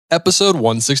Episode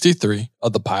 163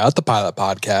 of the Pilot the Pilot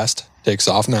podcast takes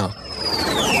off now.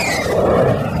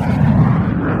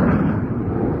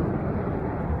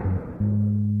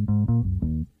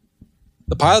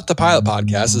 The Pilot the Pilot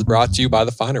podcast is brought to you by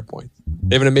The Finer Point.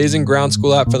 They have an amazing ground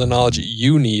school app for the knowledge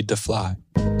you need to fly.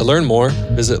 To learn more,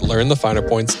 visit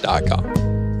learnthefinerpoints.com.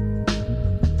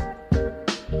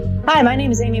 Hi, my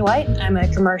name is Amy White. I'm a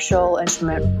commercial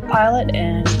instrument pilot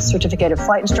and certificated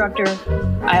flight instructor.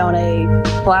 I own a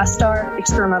Blastar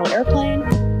experimental airplane.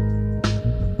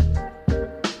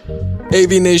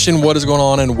 AV Nation, what is going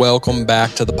on? And welcome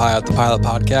back to the Pilot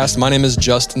podcast. My name is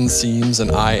Justin Seams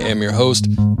and I am your host.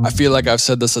 I feel like I've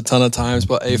said this a ton of times,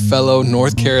 but a fellow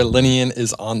North Carolinian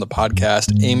is on the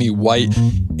podcast, Amy White.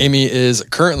 Amy is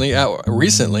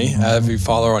recently, if you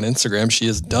follow her on Instagram, she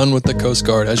is done with the Coast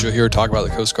Guard. As you'll hear her talk about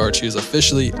the Coast Guard, she is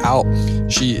officially out.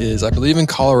 She is, I believe, in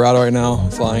Colorado right now,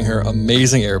 flying her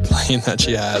amazing airplane that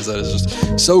she has. That is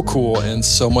just so cool and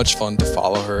so much fun to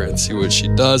follow her and see what she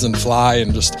does and fly,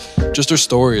 and just her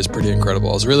story is pretty incredible.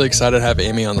 I was really excited to have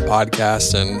Amy on the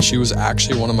podcast, and she was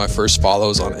actually one of my first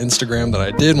follows on Instagram that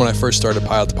I did when I first started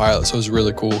Pilot to Pilot. So it was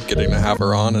really cool getting to have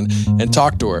her on and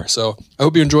talk to her. So I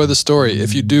hope you enjoy the story.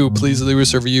 If you do, please leave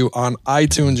us a review on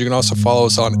iTunes. You can also follow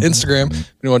us on Instagram.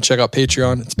 If you want to check out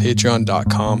Patreon, it's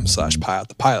patreon.com/Pilot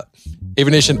the Pilot.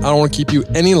 AV Nation, I don't want to keep you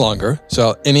any longer. So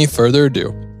without any further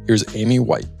ado, here's Amy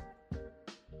White.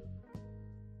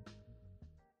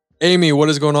 Amy, what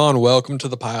is going on? Welcome to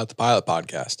the Pilot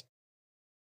podcast.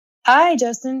 Hi,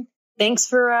 Justin. Thanks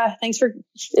for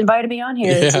inviting me on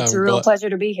here. It's a real pleasure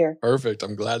to be here. Perfect.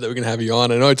 I'm glad that we can have you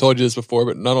on. I know I told you this before,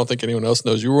 but I don't think anyone else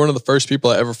knows. You were one of the first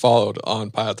people I ever followed on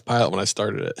Pilot to Pilot when I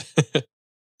started it.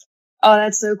 Oh,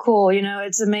 that's so cool. You know,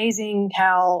 it's amazing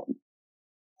how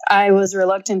I was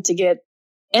reluctant to get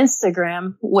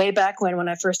Instagram way back when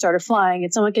I first started flying,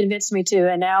 and someone convinced me to,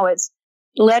 and now it's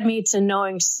led me to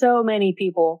knowing so many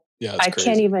people. Yeah, I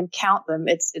can't even count them.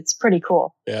 It's pretty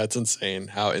cool. Yeah, it's insane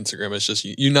how Instagram has just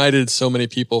united so many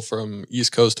people from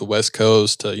East Coast to West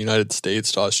Coast to United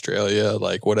States to Australia,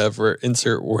 like whatever,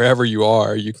 insert wherever you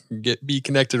are, you can be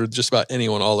connected with just about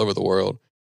anyone all over the world.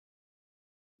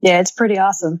 Yeah, it's pretty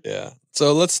awesome. Yeah.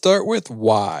 So let's start with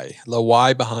why. The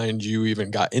why behind you even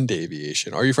got into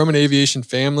aviation. Are you from an aviation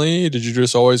family? Did you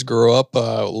just always grow up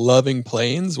loving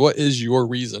planes? What is your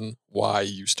reason why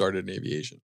you started in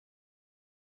aviation?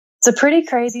 It's a pretty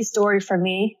crazy story for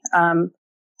me.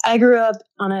 I grew up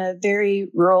on a very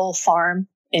rural farm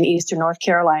in eastern North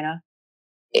Carolina.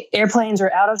 Airplanes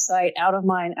were out of sight, out of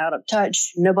mind, out of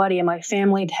touch. Nobody in my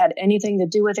family had anything to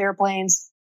do with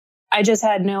airplanes. I just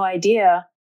had no idea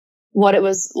what it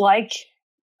was like.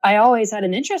 I always had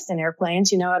an interest in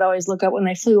airplanes. You know, I'd always look up when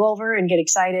they flew over and get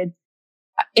excited.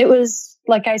 It was,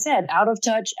 like I said, out of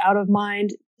touch, out of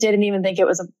mind. Didn't even think it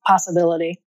was a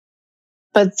possibility.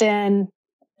 But then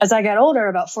as I got older,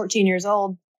 about 14 years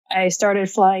old, I started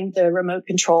flying the remote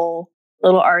control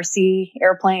little RC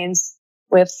airplanes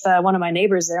with one of my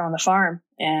neighbors there on the farm.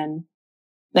 And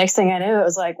next thing I knew, it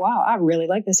was like, wow, I really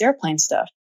like this airplane stuff.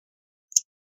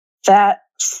 That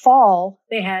fall,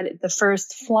 they had the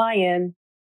first fly-in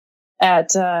at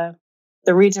the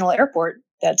regional airport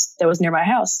that was near my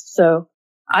house. So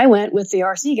I went with the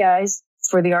RC guys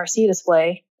for the RC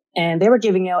display, and they were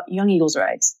giving out Young Eagles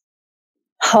rides.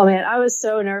 Oh man, I was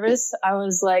so nervous. I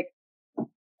was like,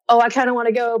 oh, I kind of want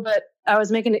to go, but I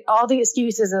was making all the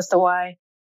excuses as to why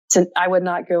I would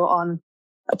not go on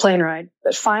a plane ride.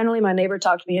 But finally, my neighbor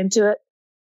talked me into it.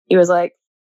 He was like,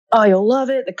 oh, you'll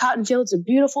love it. The cotton fields are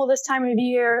beautiful this time of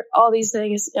year, all these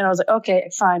things. And I was like,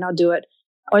 okay, fine, I'll do it.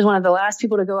 I was one of the last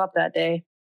people to go up that day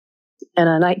in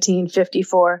a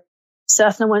 1954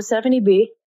 Cessna 170B.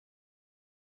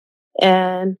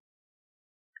 And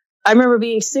I remember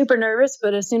being super nervous,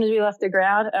 but as soon as we left the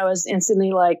ground, I was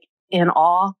instantly like in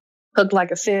awe, hooked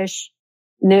like a fish,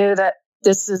 knew that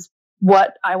this is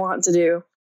what I want to do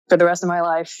for the rest of my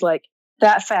life, like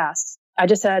that fast. I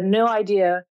just had no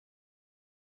idea.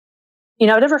 You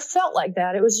know, I never felt like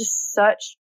that. It was just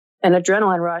such an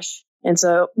adrenaline rush. And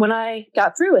so when I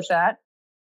got through with that,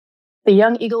 the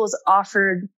Young Eagles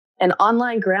offered an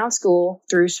online ground school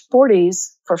through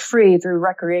Sporties for free, through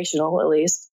recreational at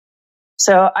least.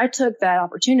 So I took that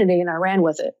opportunity and I ran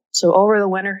with it. So over the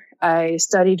winter, I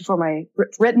studied for my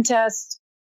written test.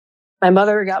 My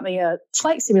mother got me a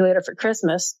flight simulator for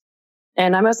Christmas,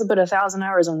 and I must have put 1,000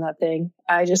 hours on that thing.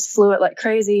 I just flew it like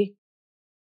crazy.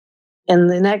 And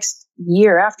the next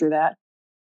year after that,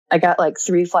 I got like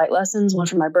 3 flight lessons, one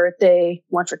for my birthday,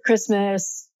 one for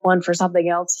Christmas, one for something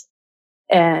else.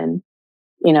 And,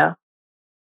 you know,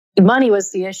 money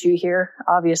was the issue here,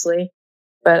 obviously.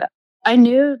 But I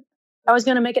knew I was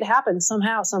going to make it happen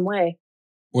somehow, some way.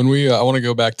 When I want to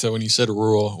go back to when you said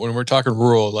rural. When we're talking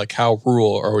rural, like how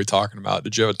rural are we talking about?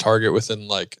 Did you have a Target within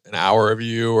like an hour of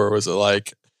you, or was it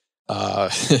like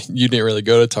you didn't really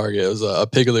go to Target? It was a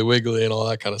Piggly Wiggly and all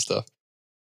that kind of stuff.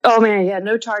 Oh man, yeah,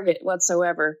 no Target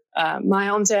whatsoever. My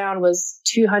hometown was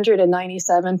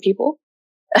 297 people.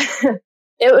 It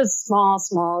was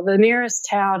small. The nearest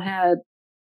town had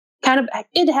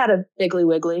it had a Piggly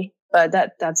Wiggly, but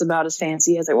that's about as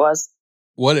fancy as it was.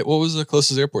 What was the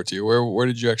closest airport to you? Where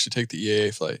did you actually take the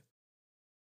EAA flight?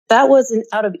 That was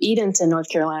out of Edenton, North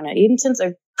Carolina. Edenton's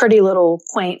a pretty little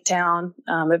quaint town.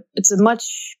 It's a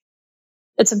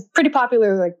pretty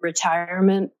popular like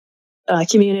retirement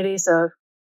community. So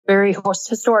very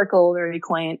historical, very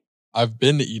quaint. I've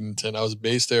been to Edenton. I was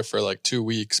based there for like 2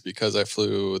 weeks because I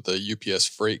flew the UPS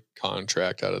freight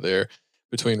contract out of there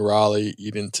between Raleigh,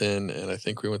 Edenton, and I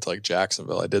think we went to like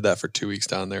Jacksonville. I did that for 2 weeks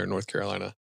down there in North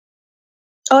Carolina.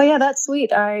 Oh yeah, that's sweet.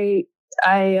 What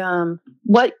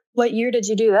year did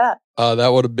you do that?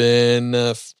 That would have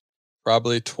been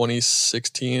probably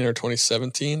 2016 or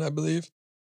 2017, I believe.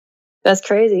 That's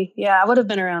crazy. Yeah, I would have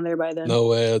been around there by then. No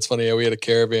way. That's funny. Yeah, we had a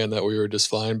caravan that we were just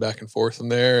flying back and forth from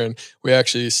there, and we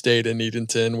actually stayed in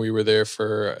Edenton. We were there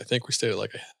for, I think we stayed at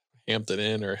like a Hampton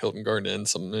Inn or Hilton Garden Inn,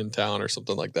 something in town or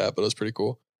something like that. But it was pretty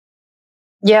cool.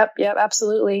 Yep,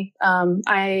 absolutely. I'm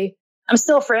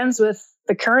still friends with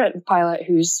the current pilot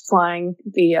who's flying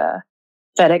the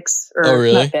FedEx, or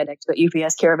really? Not FedEx, but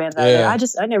UPS caravans out there. I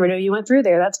never knew you went through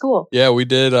there. That's cool. Yeah, we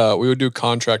did. We would do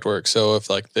contract work. So if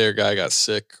like their guy got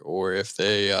sick, or if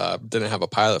they didn't have a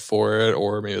pilot for it,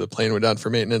 or maybe the plane went down for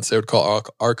maintenance, they would call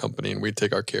our company and we'd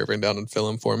take our caravan down and fill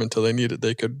in for them until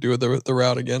they could do the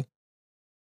route again.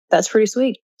 That's pretty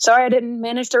sweet. Sorry I didn't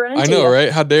manage to run into you. I know, right?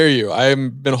 How dare you?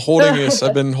 I've been holding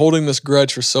this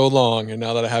grudge for so long, and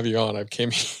now that I have you on, I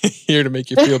came here to make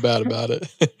you feel bad about it.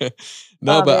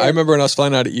 No, but man. I remember when I was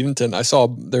flying out of Edenton, I saw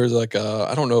there was like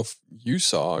I don't know if you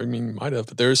saw, I mean, you might have,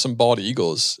 but there was some bald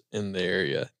eagles in the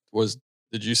area.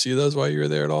 Did you see those while you were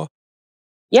there at all?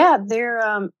 Yeah,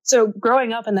 they're so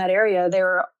growing up in that area,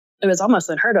 it was almost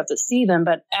unheard of to see them,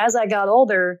 but as I got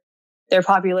older, their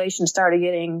population started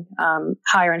getting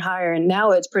higher and higher, and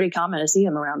now it's pretty common to see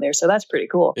them around there. So that's pretty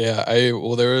cool. Yeah,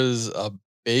 there was a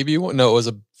baby one. No, it was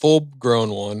a full-grown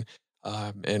one,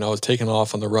 and I was taking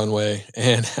off on the runway.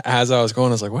 And as I was going,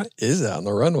 I was like, "What is that on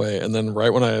the runway?" And then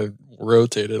right when I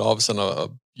rotated, all of a sudden, a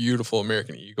beautiful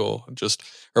American eagle,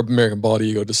 or American bald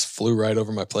eagle, just flew right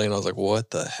over my plane. I was like,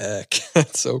 "What the heck?"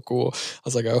 That's so cool. I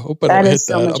was like, "I hope I don't hit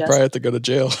that. I'll probably have to go to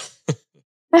jail."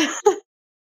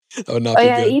 That would not be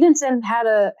good. Edenton had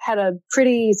a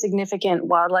pretty significant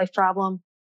wildlife problem.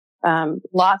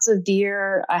 Lots of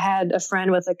deer. I had a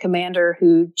friend with a commander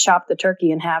who chopped the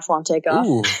turkey in half on takeoff.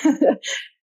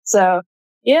 So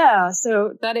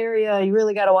that area, you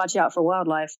really got to watch out for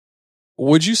wildlife.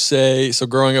 Would you say, so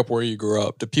growing up where you grew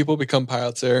up, do people become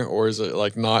pilots there, or is it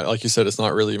like not, like you said, it's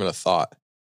not really even a thought?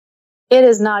 It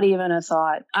is not even a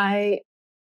thought. I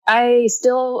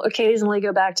still occasionally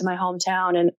go back to my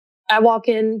hometown, and I walk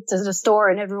into the store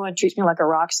and everyone treats me like a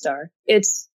rock star.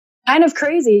 It's kind of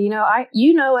crazy. And I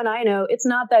know it's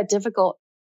not that difficult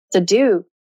to do,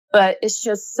 but it's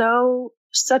just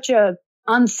such a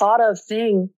unthought of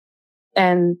thing.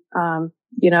 And,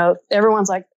 everyone's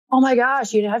like, "Oh my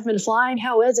gosh, I've been flying.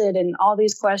 How is it?" And all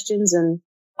these questions, and,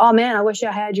 "Oh man, I wish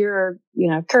I had your,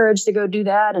 courage to go do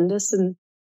that." And this, and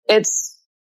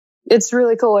it's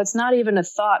really cool. It's not even a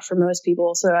thought for most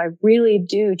people. So I really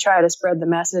do try to spread the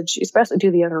message, especially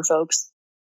to the younger folks.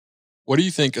 What do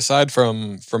you think, aside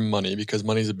from money, because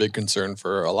money is a big concern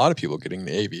for a lot of people getting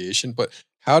into aviation, but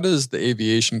how does the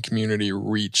aviation community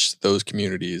reach those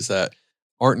communities that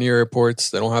aren't near airports,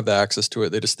 they don't have the access to it,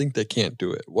 they just think they can't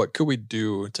do it? What could we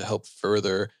do to help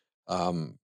further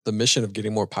the mission of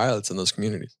getting more pilots in those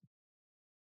communities?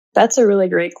 That's a really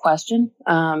great question.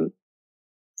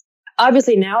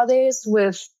 Obviously, nowadays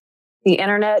with the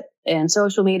internet and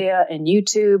social media and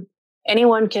YouTube,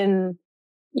 anyone can,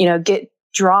 get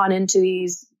drawn into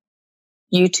these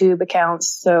YouTube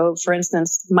accounts. So, for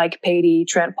instance, Mike Patey,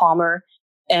 Trent Palmer,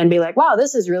 and be like, "Wow,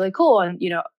 this is really cool," and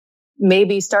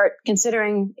maybe start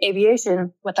considering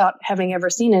aviation without having ever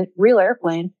seen a real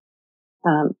airplane.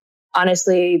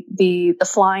 Honestly, the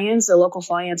fly-ins, the local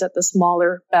fly-ins at the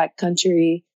smaller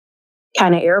backcountry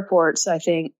kind of airports, I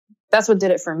think. That's what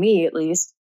did it for me, at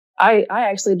least. I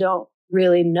actually don't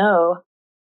really know,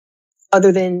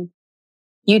 other than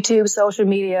YouTube, social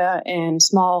media, and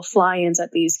small fly-ins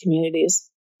at these communities.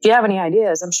 If you have any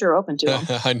ideas, I'm sure open to them.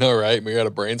 I know, right? We got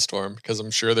to brainstorm, because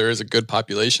I'm sure there is a good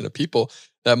population of people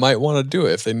that might want to do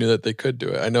it if they knew that they could do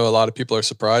it. I know a lot of people are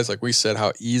surprised, like we said,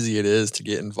 how easy it is to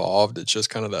get involved. It's just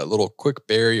kind of that little quick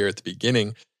barrier at the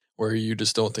beginning where you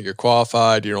just don't think you're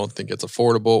qualified, you don't think it's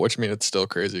affordable, which I mean, it's still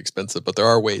crazy expensive, but there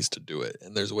are ways to do it.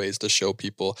 And there's ways to show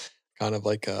people kind of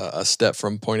like a step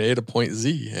from point A to point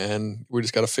Z. And we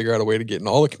just got to figure out a way to get in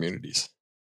all the communities.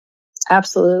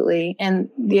 Absolutely. And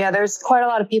yeah, there's quite a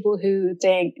lot of people who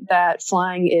think that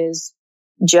flying is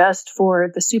just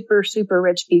for the super, super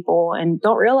rich people and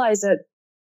don't realize that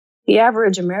the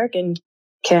average American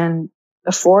can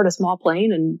afford a small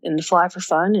plane and fly for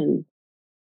fun. And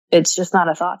it's just not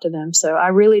a thought to them. So I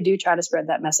really do try to spread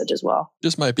that message as well.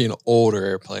 Just might be an older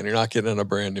airplane. You're not getting in a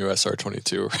brand new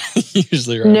SR-22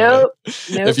 usually. Right nope.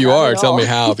 If you are, tell me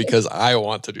how, because I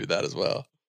want to do that as well.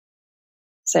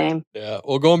 Same. Yeah.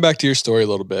 Well, going back to your story a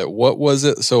little bit, what was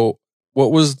it? So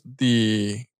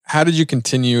how did you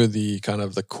continue the kind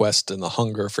of the quest and the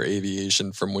hunger for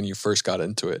aviation from when you first got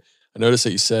into it? I noticed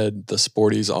that you said the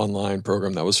Sporty's online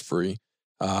program that was free.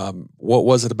 What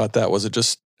was it about that? Was it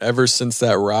just ever since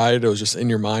that ride, it was just in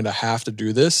your mind, I have to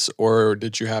do this? Or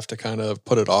did you have to kind of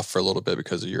put it off for a little bit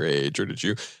because of your age? Or did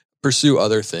you pursue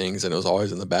other things and it was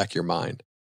always in the back of your mind?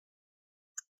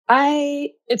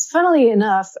 It's funnily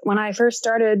enough, when I first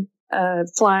started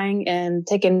flying and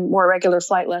taking more regular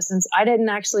flight lessons, I didn't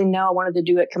actually know I wanted to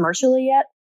do it commercially yet.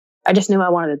 I just knew I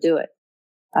wanted to do it.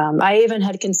 I even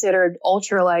had considered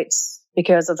ultralights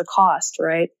because of the cost,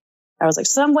 right? I was like,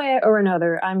 some way or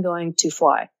another, I'm going to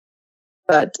fly.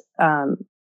 But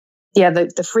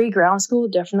the free ground school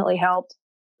definitely helped.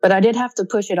 But I did have to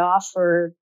push it off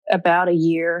for about a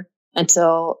year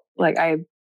until like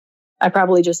I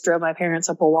probably just drove my parents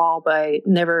up a wall by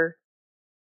never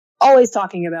always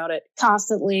talking about it,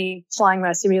 constantly flying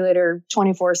my simulator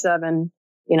 24/7,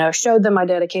 showed them my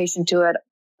dedication to it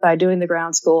by doing the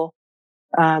ground school.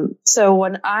 So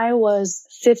when I was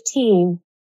 15,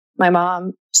 my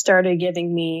mom started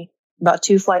giving me about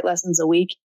 2 flight lessons a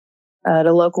week at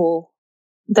the local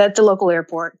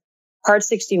airport, Part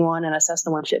 61 and a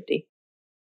Cessna 150.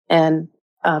 And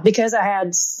because I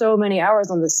had so many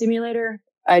hours on the simulator,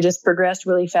 I just progressed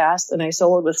really fast and I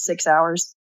soloed with 6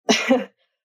 hours.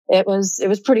 It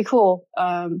was pretty cool.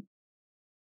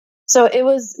 So it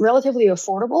was relatively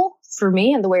affordable for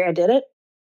me and the way I did it,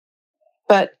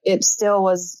 but it still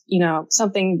was,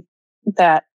 something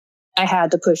that I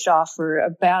had to push off for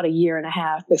about a year and a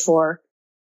half before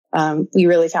we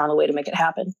really found a way to make it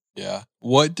happen. Yeah.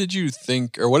 What did you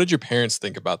think, or what did your parents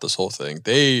think about this whole thing?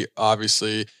 They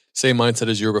obviously, same mindset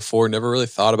as you were before, never really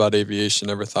thought about aviation,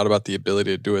 never thought about the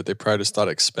ability to do it. They probably just thought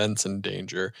expense and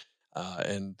danger.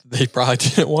 And they probably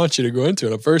didn't want you to go into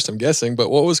it at first, I'm guessing. But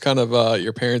what was kind of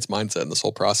your parents' mindset in this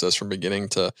whole process from beginning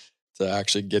to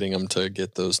actually getting them to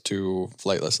get those 2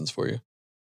 flight lessons for you?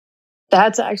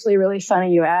 That's actually really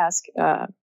funny you ask.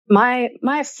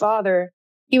 My father,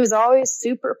 he was always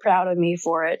super proud of me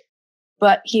for it,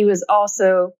 but he was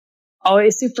also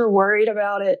always super worried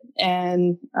about it.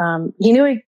 And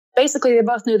basically they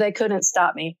both knew they couldn't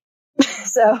stop me.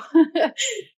 So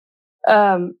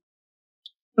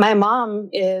my mom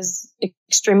is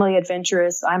extremely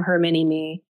adventurous. I'm her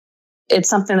mini-me. It's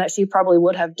something that she probably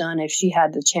would have done if she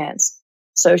had the chance.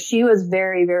 So she was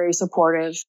very, very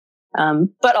supportive,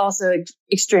 but also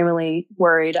extremely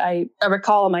worried. I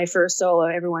recall in my first solo,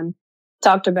 everyone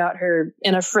talked about her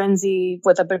in a frenzy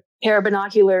with a pair of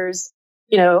binoculars,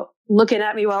 looking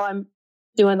at me while I'm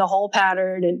doing the whole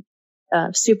pattern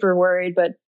and super worried.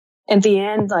 But at the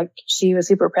end, like, she was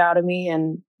super proud of me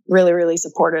and really, really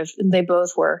supportive. And they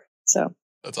both were. So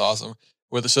that's awesome.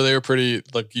 So they were pretty,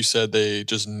 like you said, they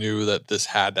just knew that this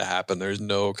had to happen. There's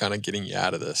no kind of getting you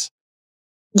out of this.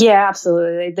 Yeah,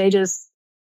 absolutely. They just,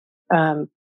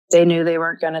 they knew they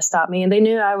weren't going to stop me, and they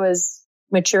knew I was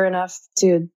mature enough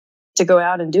to go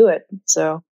out and do it.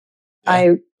 So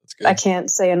yeah, I can't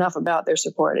say enough about their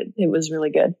support. It was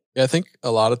really good. Yeah, I think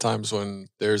a lot of times when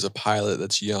there's a pilot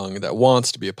that's young that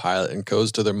wants to be a pilot and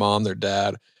goes to their mom, their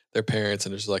dad, their parents,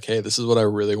 and it's like, hey, this is what I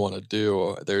really want to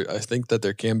do. I think that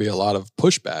there can be a lot of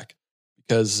pushback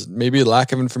because maybe a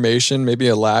lack of information, maybe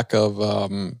a lack of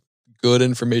good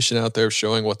information out there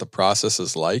showing what the process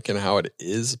is like and how it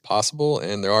is possible.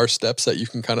 And there are steps that you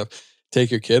can kind of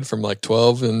take your kid from like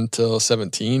 12 until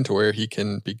 17 to where he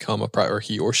can become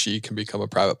he or she can become a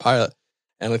private pilot.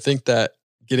 And I think that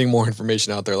getting more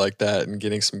information out there like that and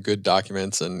getting some good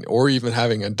documents or even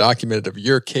having a documented of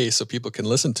your case so people can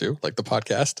listen to, like the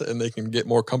podcast, and they can get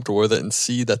more comfortable with it and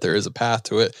see that there is a path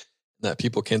to it and that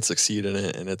people can succeed in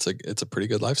it. And it's a pretty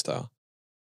good lifestyle.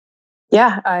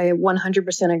 Yeah, I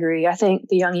 100% agree. I think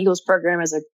the Young Eagles program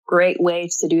is a great way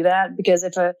to do that, because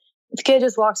if a kid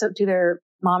just walks up to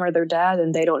mom or their dad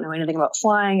and they don't know anything about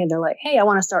flying and they're like, hey, I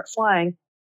want to start flying,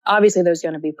 obviously there's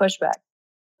going to be pushback.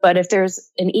 But if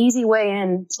there's an easy way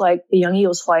in to like the Young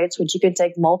Eagles flights, which you could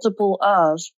take multiple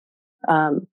of,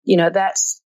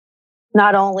 that's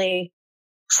not only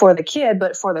for the kid,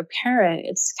 but for the parent,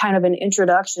 it's kind of an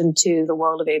introduction to the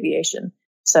world of aviation.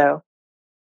 So,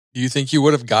 do you think you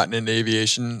would have gotten into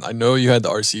aviation? I know you had the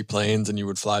RC planes and you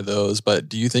would fly those, but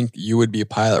do you think you would be a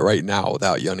pilot right now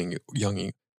without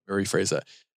rephrase that?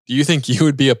 Do you think you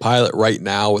would be a pilot right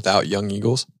now without Young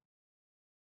Eagles?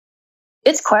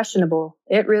 It's questionable.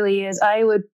 It really is. I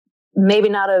would maybe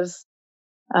not have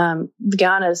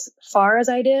gone as far as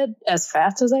I did, as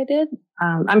fast as I did.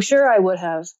 I'm sure I would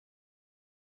have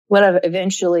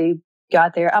eventually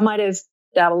got there. I might have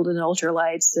dabbled in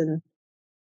ultralights and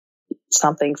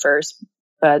something first,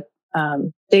 but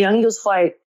the Young Eagles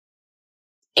flight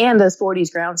and the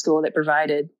Sporty's ground school that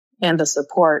provided and the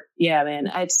support, yeah, man,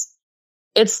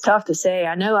 it's tough to say.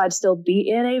 I know I'd still be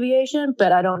in aviation,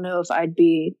 but I don't know if I'd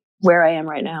be where I am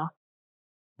right now.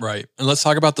 Right. And let's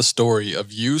talk about the story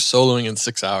of you soloing in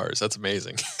 6 hours. That's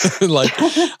amazing. Like,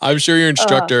 I'm sure your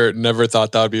instructor never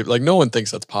thought that would be, like, no one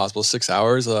thinks that's possible. 6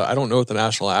 hours. I don't know what the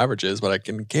national average is, but I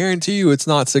can guarantee you it's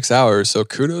not 6 hours. So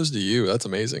kudos to you. That's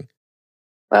amazing.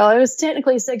 Well, it was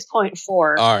technically 6.4.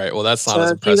 All right. Well, that's not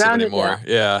as impressive anymore.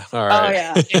 Yeah. All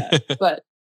right. Oh, yeah. But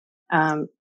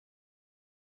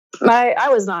I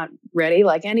was not ready.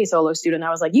 Like any solo student, I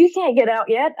was like, you can't get out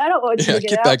yet. I don't want you to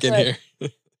get out. Get back in here.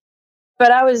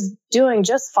 But I was doing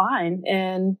just fine.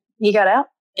 And he got out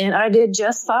and I did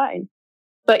just fine.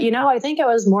 But, I think I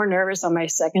was more nervous on my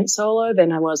second solo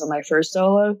than I was on my first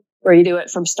solo, where you do it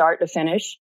from start to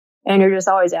finish. And you're just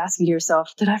always asking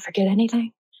yourself, did I forget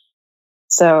anything?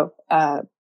 So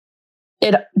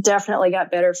it definitely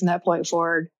got better from that point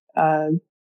forward. When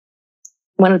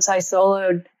I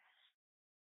soloed,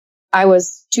 I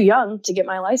was too young to get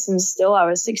my license. Still, I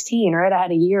was 16, right? I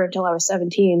had a year until I was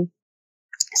 17.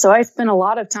 So I spent a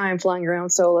lot of time flying around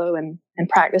solo and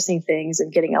practicing things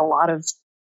and getting a lot of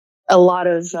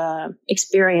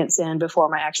experience in before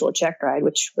my actual check ride,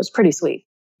 which was pretty sweet.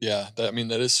 Yeah, that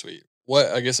is sweet. What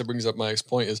I guess it brings up my next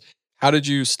point is, how did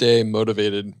you stay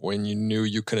motivated when you knew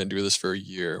you couldn't do this for a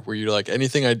year? Were you like,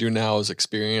 anything I do now is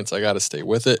experience, I got to stay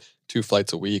with it, 2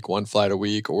 flights a week, 1 flight a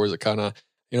week? Or is it kind of,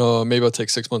 maybe I'll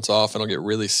take 6 months off and I'll get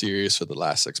really serious for the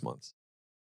last 6 months?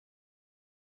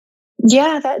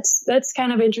 Yeah, that's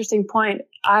kind of an interesting point.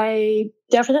 I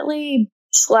definitely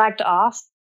slacked off.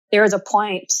 There was a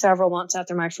point several months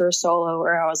after my first solo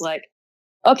where I was like,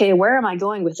 okay, where am I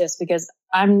going with this? Because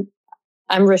I'm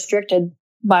restricted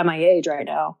by my age right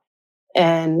now.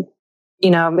 And,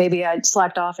 maybe I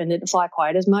slacked off and didn't fly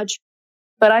quite as much,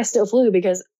 but I still flew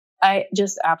because I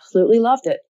just absolutely loved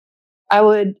it.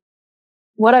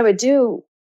 What I would do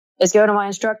is go to my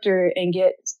instructor and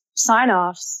get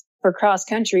sign-offs for cross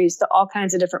countries to all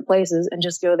kinds of different places and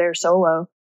just go there solo.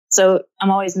 So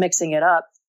I'm always mixing it up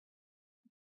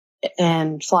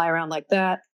and fly around like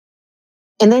that.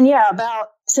 And then,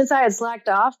 since I had slacked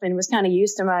off and was kind of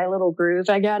used to my little groove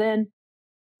I got in,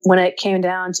 when it came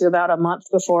down to about a month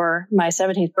before my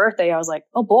 17th birthday, I was like,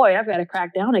 oh boy, I've got to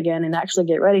crack down again and actually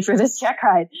get ready for this check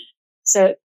ride.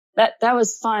 So that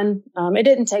was fun. It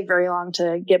didn't take very long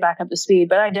to get back up to speed,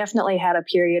 but I definitely had a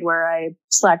period where I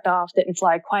slacked off, didn't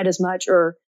fly quite as much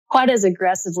or quite as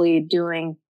aggressively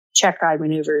doing check ride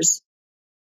maneuvers.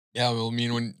 Yeah, well,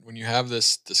 when you have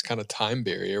this kind of time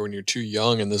barrier, when you're too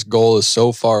young and this goal is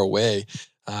so far away,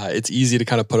 it's easy to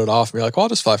kind of put it off and be like, well, I'll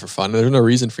just fly for fun. There's no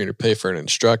reason for you to pay for an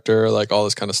instructor, like all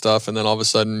this kind of stuff. And then all of a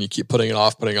sudden you keep putting it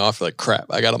off. You're like, crap,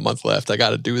 I got a month left. I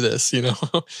got to do this,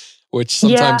 which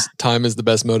sometimes time is the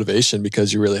best motivation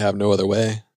because you really have no other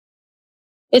way.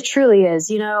 It truly is.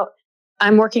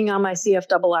 I'm working on my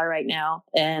CFII right now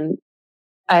and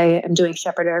I am doing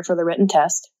Shepherd Air for the written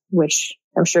test, which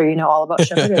I'm sure you know all about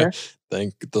Shepherd Air.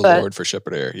 Thank the Lord for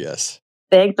Shepherd Air. Yes.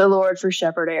 Thank the Lord for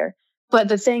Shepherd Air. But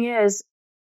the thing is,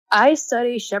 I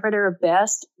study Shepherd Air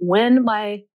best when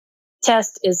my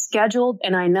test is scheduled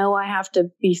and I know I have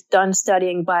to be done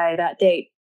studying by that date.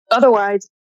 Otherwise,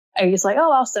 I just like,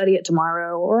 oh, I'll study it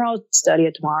tomorrow or I'll study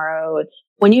it tomorrow.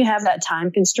 When you have that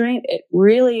time constraint, it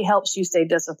really helps you stay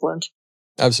disciplined.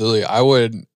 Absolutely.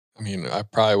 I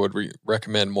probably would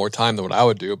recommend more time than what I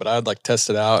would do, but I'd like test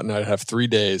it out and I'd have 3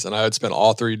 days and I would spend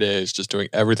all 3 days just doing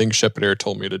everything Shepherd Air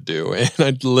told me to do. And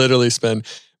I'd literally spend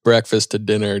breakfast to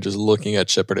dinner just looking at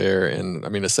Shepherd Air and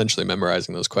essentially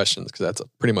memorizing those questions because that's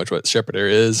pretty much what Shepherd Air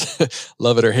is.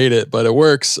 Love it or hate it, but it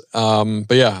works. But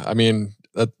yeah,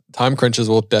 time crunches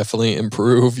will definitely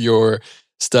improve your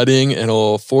studying, and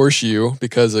it'll force you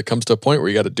because it comes to a point where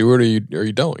you got to do it or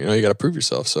you don't. You got to prove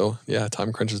yourself. So yeah,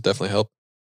 time crunches definitely help.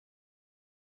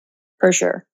 For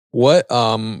sure. So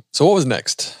what was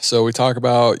next? So we talk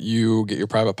about you get your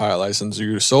private pilot license,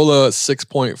 you solo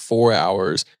 6.4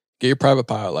 hours, get your private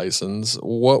pilot license.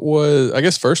 What was, I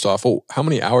guess first off, how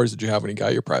many hours did you have when you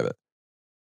got your private?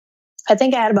 I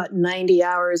think I had about 90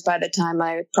 hours by the time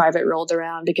my private rolled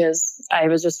around because I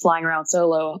was just flying around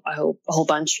solo a whole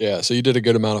bunch. Yeah, so you did a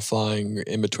good amount of flying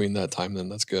in between that time then.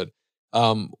 That's good.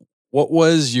 What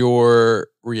was your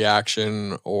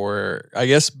reaction, or I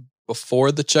guess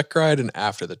before the check ride and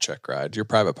after the check ride, your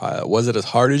private pilot? Was it as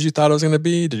hard as you thought it was going to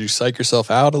be? Did you psych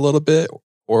yourself out a little bit?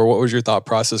 Or what was your thought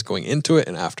process going into it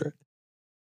and after it?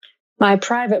 My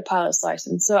private pilot's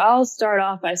license. So I'll start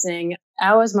off by saying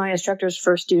I was my instructor's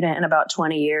first student in about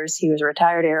 20 years. He was a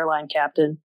retired airline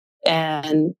captain,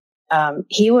 and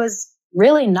he was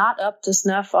really not up to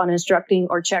snuff on instructing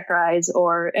or check rides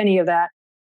or any of that.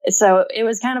 So it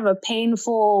was kind of a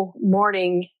painful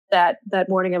morning, that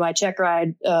morning of my check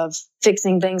ride, of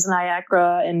fixing things in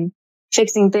IACRA and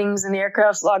fixing things in the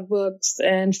aircraft's logbooks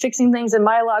and fixing things in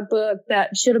my logbook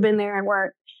that should have been there and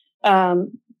weren't.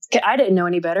 I didn't know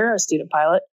any better. I was a student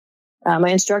pilot. My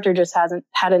instructor just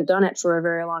hadn't done it for a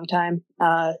very long time.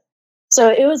 So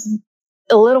it was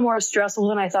a little more stressful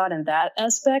than I thought in that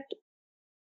aspect.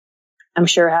 I'm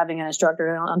sure having an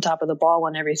instructor on top of the ball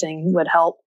and everything would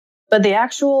help. But the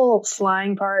actual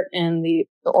flying part and the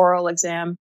oral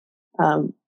exam,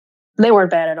 they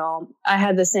weren't bad at all. I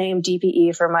had the same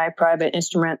DPE for my private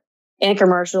instrument and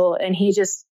commercial, and he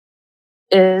just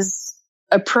is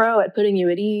a pro at putting you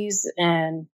at ease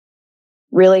and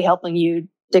really helping you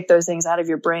dig those things out of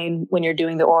your brain when you're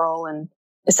doing the oral, and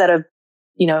instead of,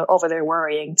 over there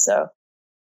worrying. So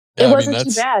it wasn't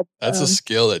too bad. That's a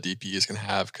skill that DPEs can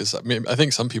have, because I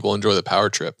think some people enjoy the power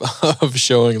trip of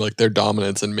showing like their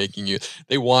dominance and making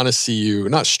they want to see you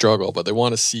not struggle, but they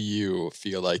want to see you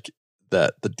feel like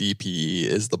that the DPE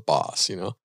is the boss,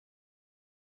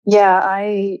 Yeah,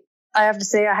 I have to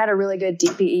say I had a really good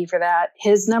DPE for that.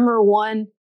 His number one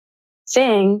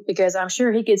thing, because I'm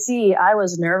sure he could see I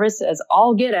was nervous as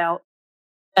all get out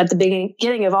at the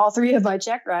beginning of all three of my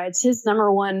check rides. His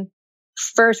number one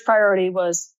first priority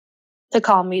was to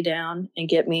calm me down and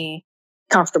get me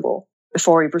comfortable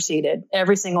before we proceeded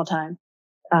every single time.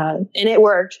 And it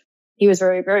worked. He was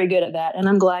very, very good at that. And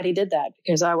I'm glad he did that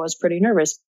because I was pretty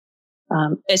nervous.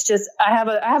 It's just, I have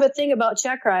a thing about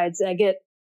check rides. I get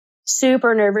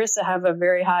super nervous. I have a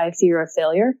very high fear of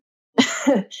failure.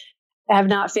 I have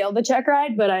not failed the check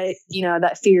ride, but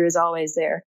that fear is always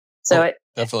there. So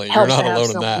definitely, you're not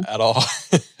alone in that at all.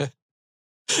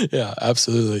 Yeah,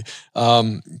 absolutely.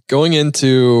 Going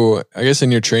into, I guess,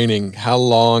 in your training, how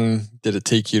long did it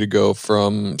take you to go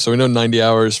from, so we know 90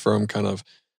 hours from kind of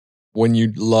when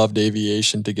you loved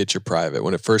aviation to get your private,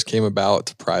 when it first came about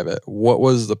to private? What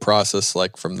was the process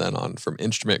like from then on, from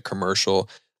instrument commercial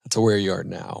to where you are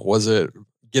now? Was it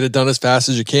get it done as fast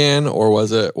as you can, or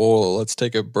was it, well, let's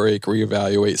take a break,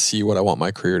 reevaluate, see what I want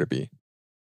my career to be?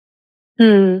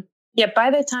 Yeah,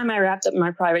 by the time I wrapped up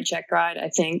my private check ride, I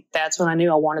think that's when I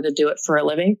knew I wanted to do it for a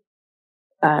living.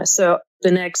 So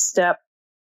the next step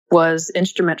was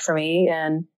instrument for me,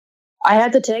 and I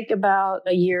had to take about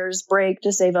a year's break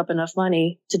to save up enough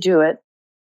money to do it.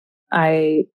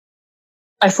 I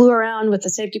flew around with the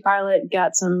safety pilot,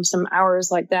 got some hours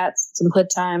like that, some hood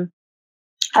time.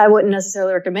 I wouldn't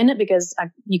necessarily recommend it because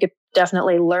you could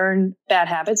definitely learn bad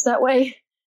habits that way.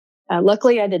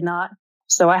 Luckily, I did not.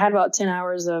 So I had about 10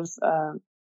 hours of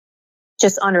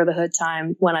just under the hood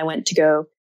time when I went to go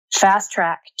fast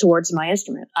track towards my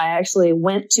instrument. I actually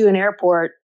went to an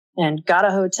airport and got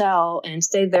a hotel and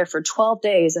stayed there for 12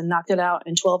 days and knocked it out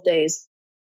in 12 days.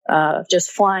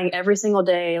 Just flying every single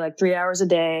day, like 3 hours a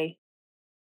day,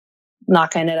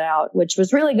 knocking it out, which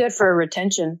was really good for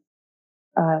retention.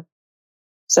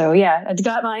 So yeah, I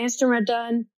got my instrument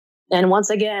done. And once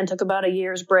again, took about a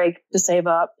year's break to save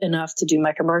up enough to do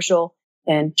my commercial,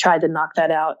 and tried to knock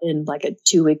that out in like a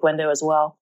 2-week window as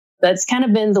well. That's kind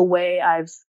of been the way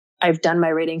I've done my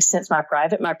ratings since my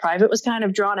private. My private was kind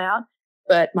of drawn out,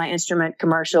 but my instrument,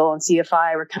 commercial, and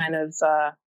CFI were kind of,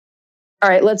 all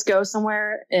right, let's go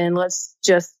somewhere and let's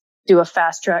just do a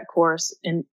fast track course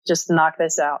and just knock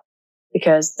this out,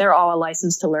 because they're all a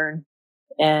license to learn,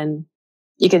 and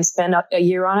you can spend a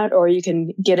year on it, or you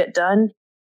can get it done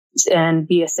and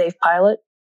be a safe pilot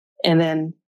and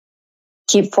then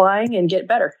keep flying and get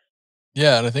better.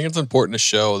 Yeah, and I think it's important to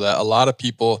show that a lot of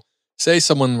people, say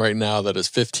someone right now that is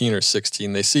 15 or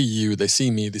 16, they see you, they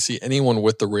see me, they see anyone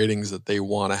with the ratings that they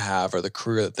want to have, or the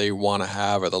career that they want to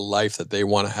have, or the life that they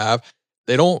want to have.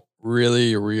 They don't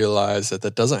really realize that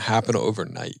that doesn't happen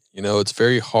overnight. You know, it's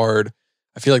very hard.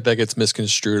 I feel like that gets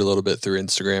misconstrued a little bit through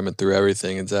Instagram and through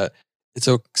everything. Is that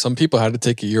some people had to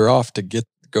take a year off to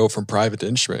go from private to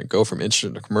instrument, go from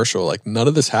instrument to commercial. Like none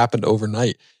of this happened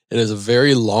overnight. It is a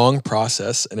very long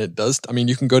process, and it does. I mean,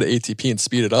 you can go to ATP and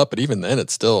speed it up, but even then,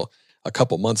 it's still a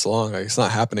couple months long. Like it's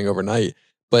not happening overnight.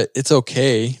 But it's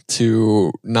okay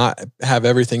to not have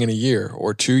everything in a year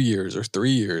or 2 years or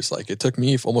 3 years. Like it took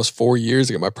me almost 4 years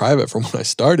to get my private from when I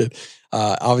started.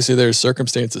 Obviously, there's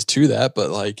circumstances to that,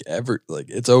 but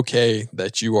it's okay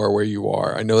that you are where you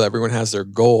are. I know that everyone has their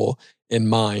goal in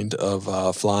mind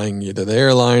of flying either the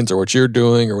airlines or what you're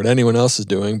doing or what anyone else is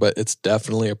doing, but it's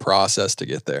definitely a process to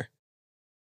get there.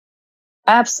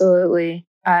 Absolutely.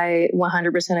 I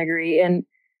 100% agree. And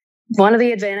one of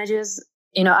the advantages,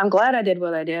 I'm glad I did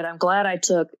what I did. I'm glad I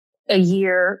took a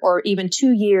year or even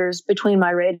 2 years between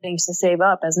my ratings to save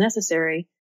up as necessary,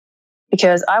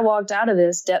 because I walked out of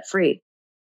this debt free.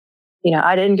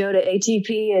 I didn't go to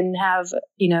ATP and have,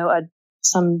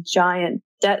 some giant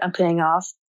debt I'm paying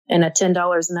off and a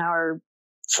 $10 an hour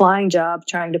flying job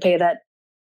trying to pay that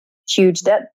huge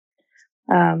debt.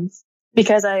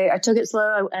 Because I took it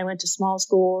slow. I went to small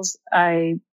schools.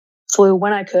 I flew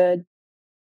when I could.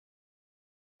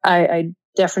 I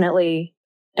definitely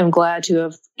am glad to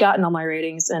have gotten all my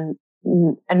ratings and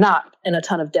not in a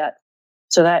ton of debt.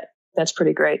 So that's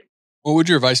pretty great. What would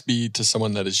your advice be to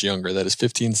someone that is younger, that is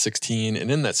 15, 16, and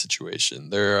in that situation?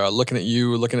 They're looking at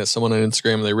you, looking at someone on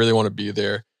Instagram, and they really want to be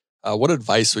there. What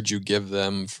advice would you give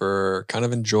them for kind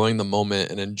of enjoying the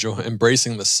moment and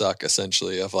embracing the suck,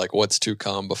 essentially, of like what's to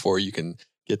come before you can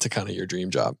get to kind of your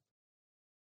dream job?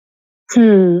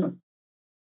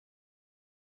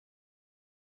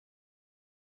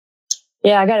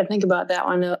 Yeah, I got to think about that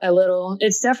one a little.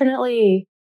 It's definitely,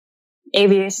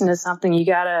 aviation is something you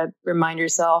got to remind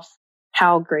yourself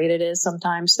how great it is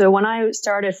sometimes. So when I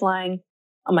started flying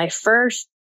on my first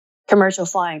commercial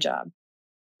flying job,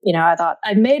 I thought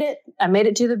I made it. I made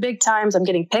it to the big times. I'm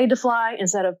getting paid to fly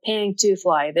instead of paying to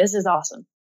fly. This is awesome.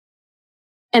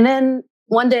 And then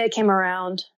one day it came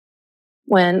around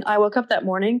when I woke up that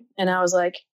morning and I was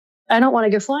like, I don't want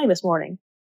to go flying this morning,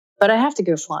 but I have to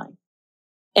go flying.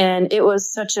 And it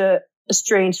was such a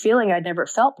strange feeling I'd never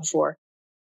felt before,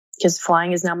 because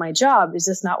flying is now my job. Is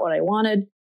this not what I wanted?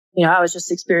 I was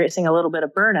just experiencing a little bit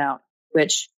of burnout,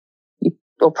 which you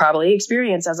will probably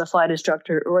experience as a flight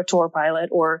instructor or a tour pilot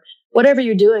or whatever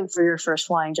you're doing for your first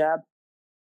flying job.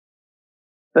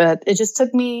 But it just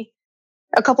took me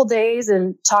a couple days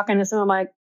and talking to some of my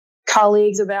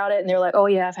colleagues about it. And they're like, oh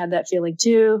yeah, I've had that feeling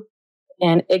too.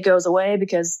 And it goes away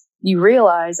because you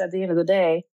realize at the end of the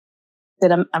day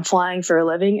that I'm flying for a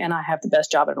living and I have the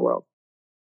best job in the world.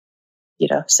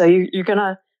 So you're going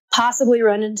to possibly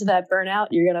run into that burnout.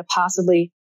 You're going to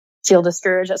possibly feel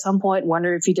discouraged at some point,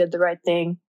 wonder if you did the right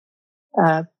thing.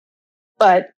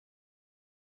 But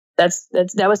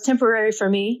that was temporary for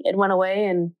me. It went away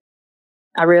and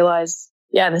I realized,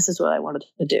 yeah, this is what I wanted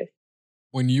to do.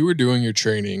 When you were doing your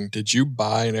training, did you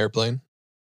buy an airplane?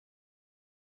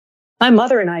 My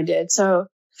mother and I did. So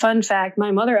fun fact, my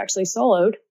mother actually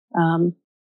soloed.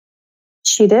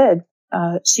 She did.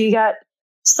 She got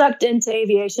sucked into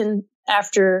aviation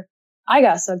after I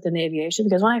got sucked into aviation,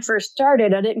 because when I first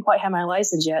started, I didn't quite have my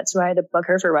license yet. So I had to book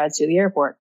her for rides to the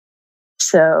airport.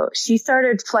 So she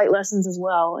started flight lessons as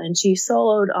well. And she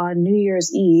soloed on New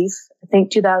Year's Eve, I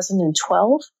think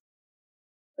 2012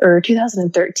 or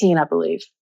 2013, I believe.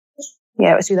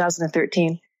 Yeah, it was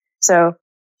 2013. So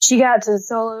she got to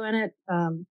solo in it.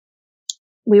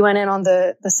 We went in on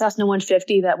the Cessna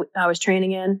 150 that I was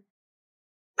training in.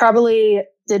 Probably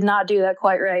did not do that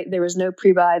quite right. There was no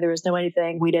pre-buy. There was no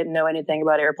anything. We didn't know anything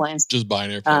about airplanes. Just buy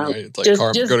an airplane, right? It's like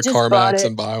go to CarMax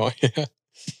and buy one. Yeah.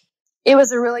 It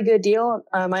was a really good deal.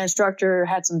 My instructor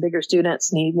had some bigger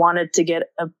students and he wanted to get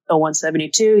a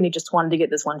 172 and he just wanted to get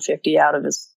this 150 out of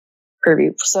his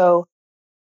purview. So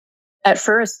at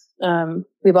first,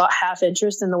 we bought half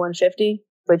interest in the 150,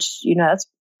 which, that's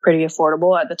pretty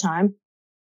affordable at the time.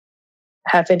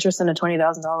 Half interest in a $20,000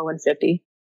 150.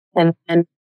 And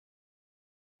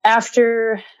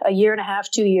after a year and a half,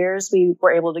 2 years, we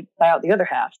were able to buy out the other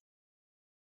half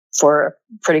for a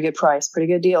pretty good price,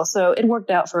 pretty good deal. So it worked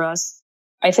out for us.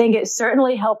 I think it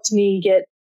certainly helped me get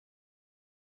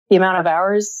the amount of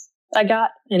hours I got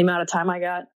and the amount of time I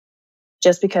got,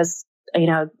 just because,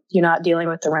 you're not dealing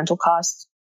with the rental costs.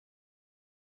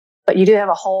 But you do have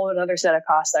a whole another set of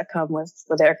costs that come with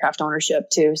aircraft ownership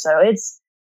too. So it's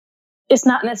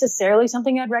not necessarily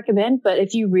something I'd recommend, but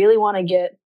if you really want to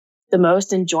get the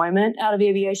most enjoyment out of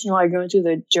aviation while you're going through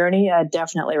the journey, I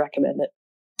definitely recommend it.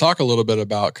 talk a little bit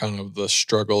about kind of the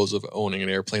struggles of owning an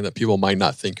airplane that people might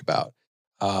not think about.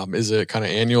 Is it kind of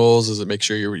annuals? Is it make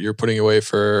sure you're putting away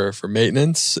for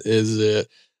maintenance? Is it,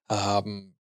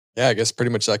 yeah, I guess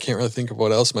pretty much. I can't really think of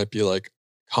what else might be like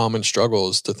common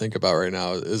struggles to think about right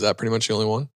now. Is that pretty much the only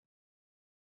one?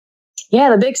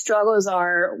 Yeah, the big struggles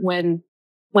are when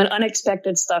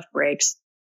unexpected stuff breaks.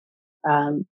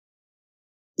 Um,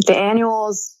 the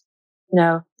annuals,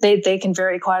 they can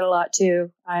vary quite a lot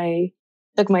too. I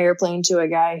took my airplane to a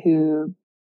guy who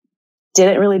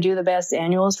didn't really do the best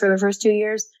annuals for the first 2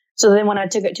 years. So then when I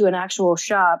took it to an actual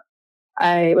shop,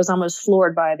 I was almost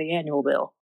floored by the annual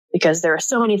bill because there are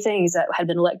so many things that had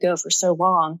been let go for so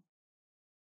long.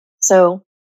 So,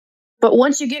 but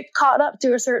once you get caught up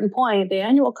to a certain point, the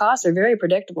annual costs are very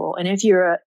predictable. And if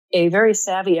you're a very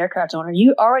savvy aircraft owner,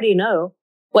 you already know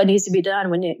what needs to be done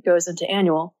when it goes into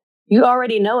annual. You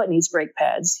already know it needs brake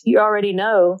pads. You already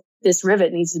know this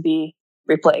rivet needs to be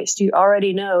replaced. You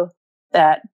already know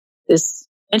that this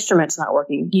instrument's not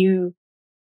working. You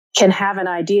can have an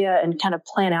idea and kind of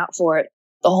plan out for it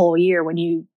the whole year when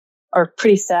you are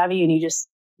pretty savvy and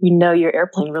you know your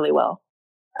airplane really well.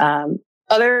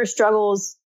 Other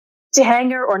struggles, to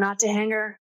hangar or not to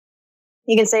hangar,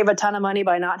 you can save a ton of money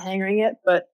by not hangering it,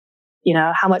 but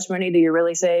how much money do you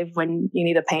really save when you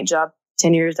need a paint job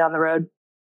 10 years down the road?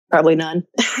 Probably none.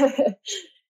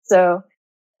 So,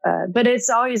 but it's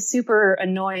always super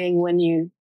annoying when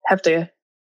you have to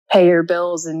pay your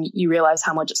bills and you realize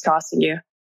how much it's costing you.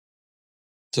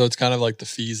 So it's kind of like the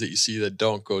fees that you see that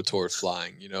don't go toward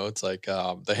flying. It's like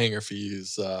the hangar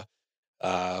fees,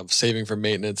 saving for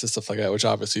maintenance and stuff like that, which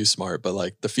obviously is smart. But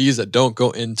like the fees that don't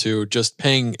go into just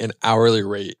paying an hourly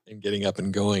rate and getting up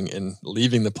and going and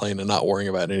leaving the plane and not worrying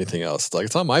about anything else. It's like,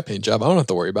 it's not my paint job. I don't have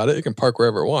to worry about it. It can park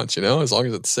wherever it wants, as long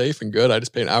as it's safe and good. I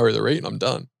just pay an hourly rate and I'm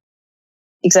done.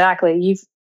 Exactly.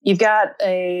 You've got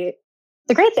the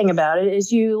great thing about it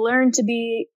is you learn to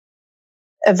be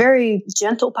a very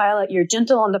gentle pilot. You're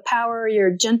gentle on the power.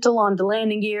 You're gentle on the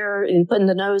landing gear and putting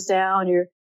the nose down. You're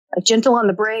gentle on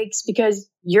the brakes because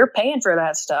you're paying for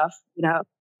that stuff,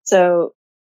 So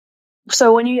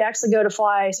when you actually go to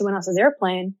fly someone else's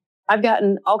airplane, I've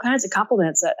gotten all kinds of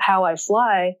compliments at how I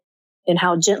fly and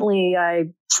how gently I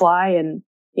fly and,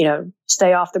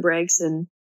 stay off the brakes and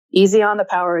easy on the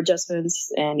power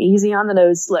adjustments and easy on the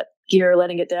nose gear,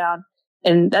 letting it down.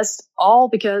 And that's all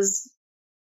because,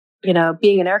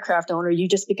 being an aircraft owner, you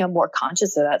just become more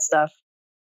conscious of that stuff.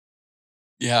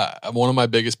 Yeah. One of my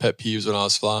biggest pet peeves when I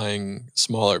was flying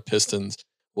smaller pistons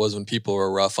was when people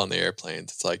were rough on the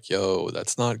airplanes. It's like, yo,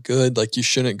 that's not good. Like you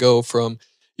shouldn't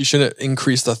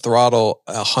increase the throttle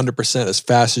 100% as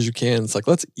fast as you can. It's like,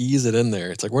 let's ease it in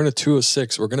there. It's like, we're in a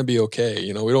 206. We're going to be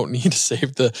okay. We don't need to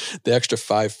save the extra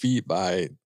 5 feet by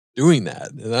doing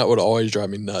that. And that would always drive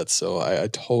me nuts. So I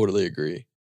totally agree.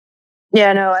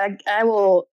 Yeah, no, I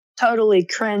will totally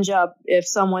cringe up if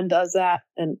someone does that.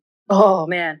 And oh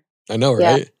man. I know,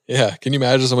 right? Yeah. Can you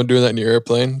imagine someone doing that in your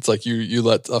airplane? It's like you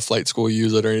let a flight school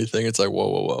use it or anything. It's like,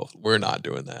 whoa. We're not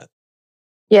doing that.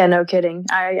 Yeah, no kidding.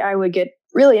 I would get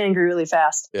really angry really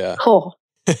fast. Yeah. Oh.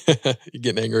 You're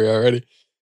getting angry already?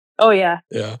 Oh, yeah.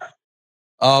 Yeah.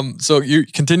 So you're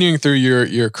continuing through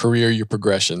your career, your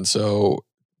progression. So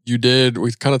we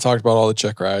kind of talked about all the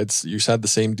check rides. You had the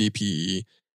same DPE.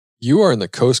 You are in the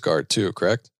Coast Guard too,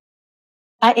 correct?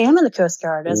 I am in the Coast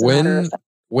Guard, as a matter of fact.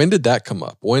 When did that come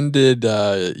up? When did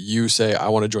you say, I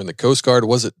want to join the Coast Guard?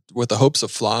 Was it with the hopes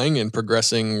of flying and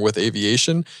progressing with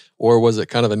aviation? Or was it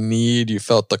kind of a need? You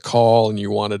felt the call and you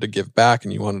wanted to give back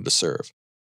and you wanted to serve?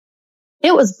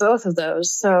 It was both of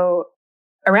those. So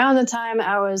around the time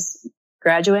I was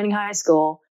graduating high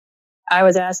school, I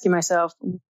was asking myself,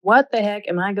 what the heck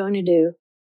am I going to do?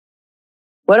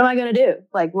 What am I going to do?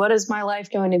 Like, what is my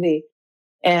life going to be?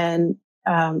 And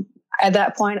at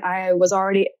that point, I was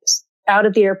already out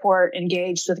at the airport,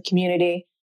 engaged with the community.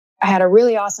 I had a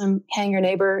really awesome hangar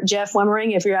neighbor, Jeff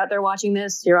Wemmering. If you're out there watching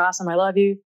this, you're awesome. I love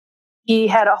you. He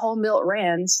had a home built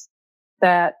Rans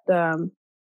that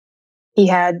he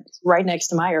had right next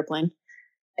to my airplane.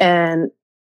 And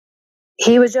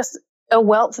he was just a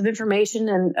wealth of information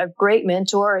and a great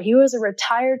mentor. He was a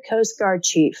retired Coast Guard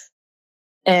chief.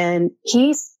 And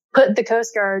he put the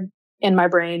Coast Guard in my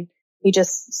brain. He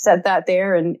just set that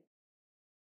there and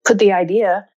put the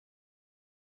idea.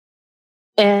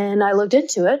 And I looked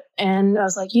into it and I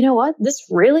was like, you know what? This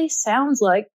really sounds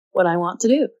like what I want to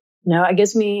do. It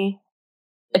gives me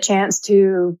a chance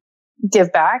to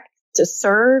give back, to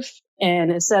serve.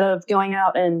 And instead of going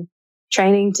out and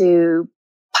training to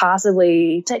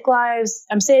possibly take lives,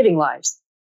 I'm saving lives.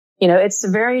 It's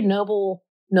a very noble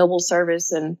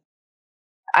service. And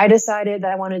I decided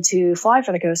that I wanted to fly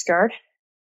for the Coast Guard.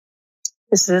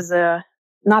 This is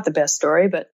not the best story,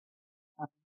 but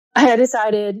I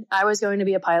decided I was going to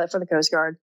be a pilot for the Coast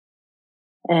Guard.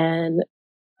 And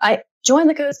I joined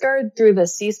the Coast Guard through the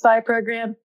Sea Spy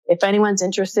program. If anyone's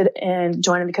interested in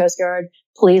joining the Coast Guard,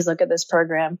 please look at this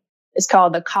program. It's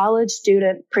called the College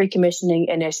Student Pre-Commissioning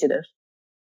Initiative.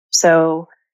 So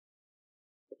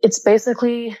it's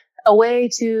basically a way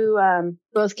to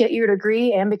both get your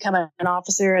degree and become an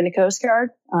officer in the Coast Guard.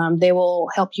 They will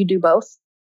help you do both.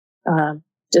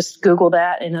 Just Google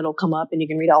that and it'll come up and you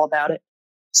can read all about it.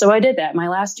 So I did that. My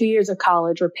last 2 years of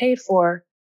college were paid for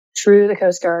through the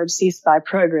Coast Guard Sea Spy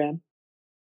program.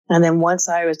 And then once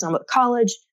I was done with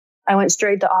college, I went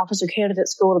straight to officer candidate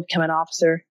school to become an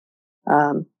officer.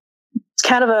 It's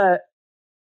kind of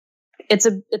it's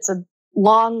a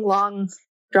long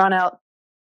drawn out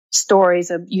story.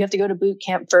 So you have to go to boot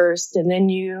camp first, and then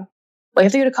you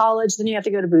have to go to college, then you have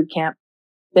to go to boot camp,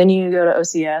 then you go to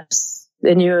OCS,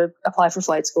 then you apply for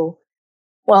flight school.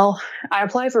 Well, I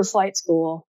applied for flight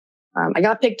school. I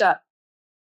got picked up,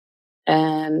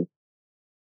 and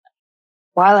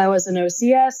while I was in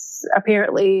OCS,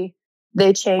 apparently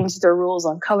they changed their rules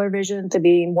on color vision to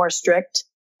be more strict.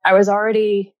 I was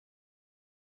already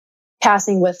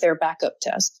passing with their backup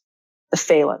test, the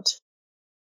Phalant.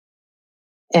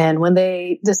 And when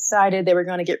they decided they were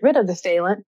going to get rid of the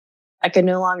Phalant, I could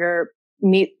no longer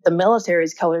meet the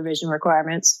military's color vision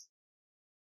requirements.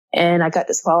 And I got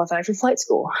disqualified from flight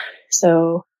school.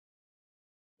 So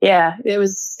yeah, that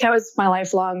was my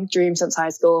lifelong dream since high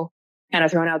school, kind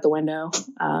of thrown out the window.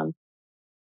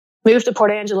 Moved to Port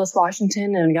Angeles,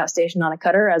 Washington, and got stationed on a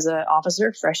cutter as an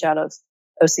officer, fresh out of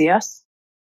OCS,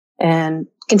 and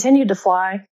continued to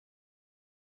fly.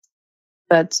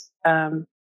 But I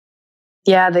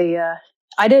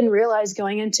didn't realize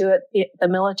going into it, the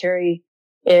military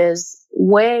is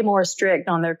way more strict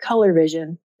on their color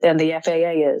vision than the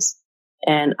FAA is.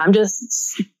 And I'm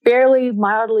just barely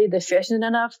mildly deficient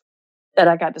enough that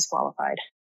I got disqualified.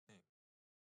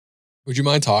 Would you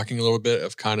mind talking a little bit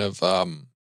of kind of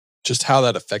just how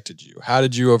that affected you? How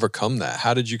did you overcome that?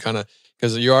 How did you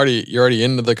because you're already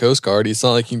into the Coast Guard. It's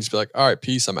not like you can just be like, all right,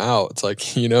 peace, I'm out. It's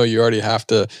like, you already have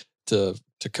to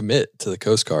commit to the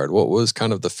Coast Guard. What was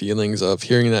kind of the feelings of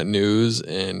hearing that news?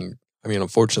 And I mean,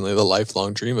 unfortunately, the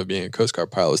lifelong dream of being a Coast Guard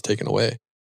pilot was taken away.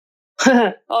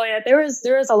 Oh yeah, there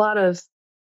was a lot of,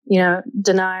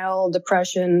 denial,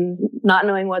 depression, not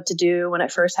knowing what to do when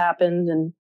it first happened,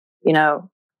 and,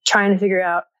 trying to figure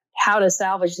out how to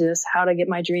salvage this, how to get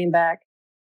my dream back.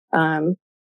 Then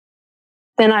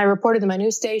I reported to my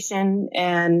news station,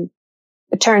 and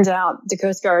it turns out the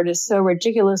Coast Guard is so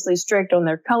ridiculously strict on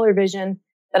their color vision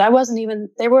that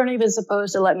they weren't even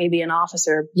supposed to let me be an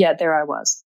officer, yet there I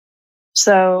was.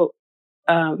 So,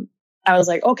 I was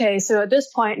like, okay, so at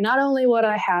this point, not only would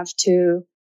I have to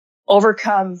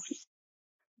overcome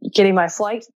getting my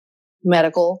flight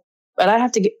medical, but I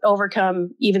have to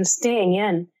overcome even staying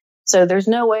in. So there's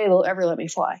no way they'll ever let me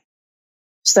fly.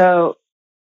 So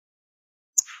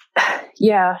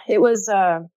yeah, it was,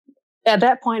 at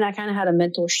that point, I kind of had a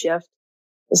mental shift.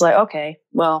 It's like, okay,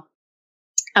 well,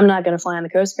 I'm not going to fly on the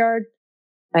Coast Guard.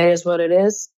 That is what it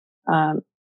is.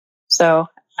 So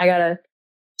I got to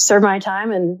serve my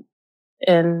time and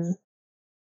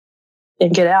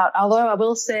get out. Although I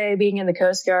will say being in the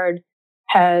Coast Guard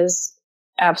has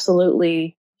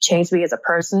absolutely changed me as a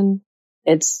person.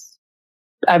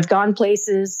 I've gone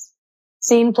places,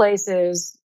 seen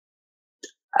places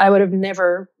I would have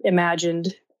never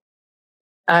imagined.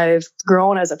 I've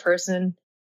grown as a person.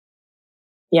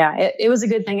 Yeah, it was a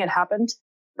good thing it happened.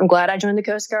 I'm glad I joined the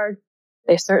Coast Guard.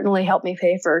 They certainly helped me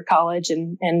pay for college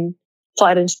and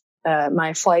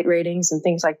my flight ratings and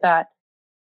things like that.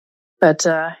 But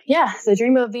the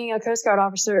dream of being a Coast Guard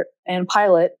officer and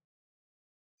pilot,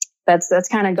 that's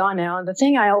kind of gone now. And the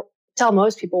thing I'll tell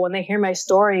most people when they hear my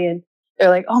story and they're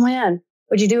like, oh man,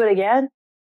 would you do it again?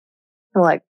 I'm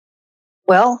like,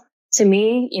 well, to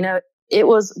me, it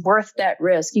was worth that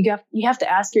risk. You have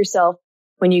to ask yourself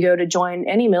when you go to join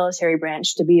any military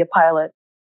branch to be a pilot,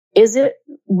 is it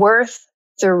worth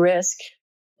the risk?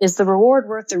 Is the reward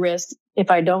worth the risk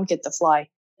if I don't get to fly,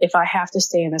 if I have to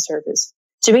stay in the service?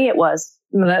 To me, it was.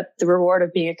 The reward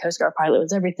of being a Coast Guard pilot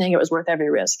was everything. It was worth every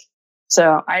risk.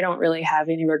 So I don't really have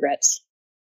any regrets.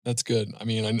 That's good. I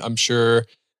mean, I'm sure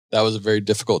that was a very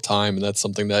difficult time, and that's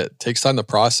something that takes time to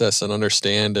process and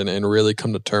understand and really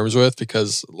come to terms with,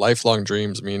 because lifelong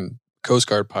dreams, I mean, Coast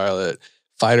Guard pilot,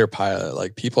 fighter pilot,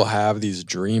 like people have these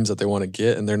dreams that they want to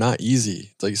get and they're not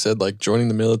easy. Like you said, like joining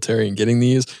the military and getting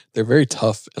these, they're very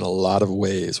tough in a lot of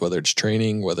ways, whether it's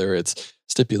training, whether it's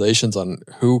stipulations on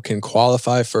who can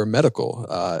qualify for medical,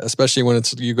 especially when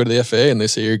it's you go to the FAA and they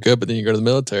say you're good, but then you go to the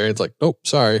military, it's like, nope,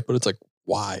 sorry. But it's like,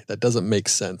 why? That doesn't make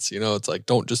sense. It's like,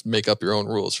 don't just make up your own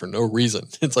rules for no reason.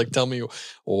 It's like, tell me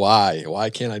why.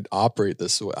 Why can't I operate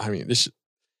this way? I mean,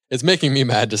 it's making me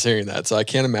mad just hearing that. So I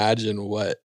can't imagine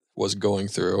what was going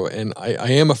through. And I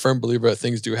am a firm believer that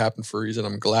things do happen for a reason.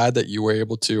 I'm glad that you were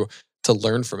able to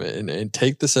learn from it and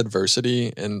take this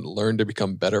adversity and learn to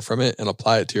become better from it and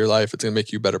apply it to your life. It's going to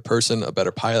make you a better person, a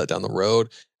better pilot down the road.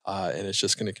 And it's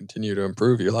just going to continue to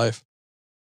improve your life.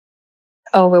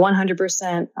 Oh,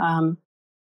 100%.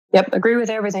 Yep. Agree with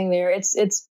everything there.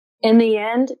 It's in the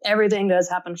end, everything does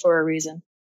happen for a reason.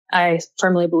 I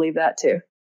firmly believe that too.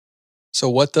 So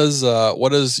what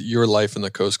does your life in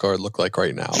the Coast Guard look like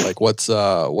right now? Like what's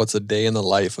a day in the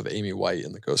life of Amy White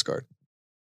in the Coast Guard?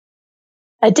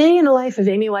 A day in the life of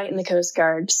Amy White in the Coast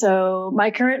Guard. So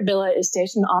my current billet is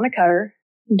stationed on a cutter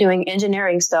doing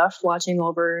engineering stuff, watching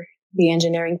over the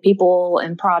engineering people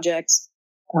and projects.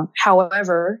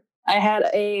 However, I had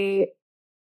a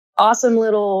awesome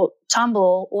little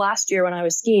tumble last year when I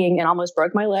was skiing and almost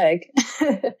broke my leg.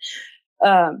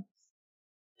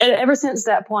 And ever since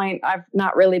that point, I've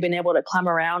not really been able to climb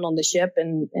around on the ship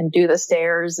and do the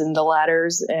stairs and the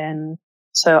ladders. And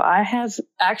so I have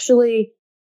actually,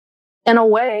 in a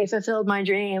way, fulfilled my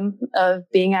dream of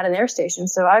being at an air station.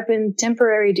 So I've been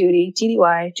temporary duty,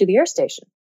 TDY, to the air station.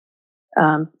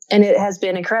 And it has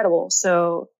been incredible.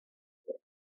 So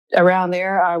around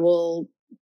there, I will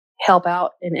help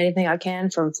out in anything I can,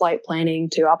 from flight planning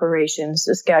to operations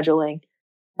to scheduling.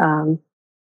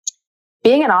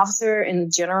 Being an officer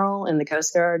in general in the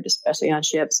Coast Guard, especially on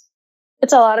ships,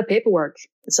 it's a lot of paperwork.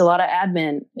 It's a lot of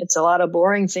admin. It's a lot of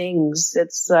boring things.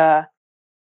 It's a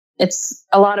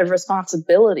lot of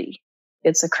responsibility.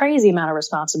 It's a crazy amount of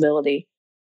responsibility.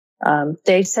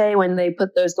 They say when they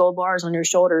put those gold bars on your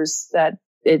shoulders that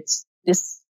it's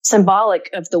symbolic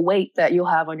of the weight that you'll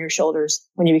have on your shoulders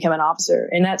when you become an officer.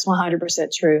 And that's 100%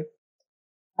 true.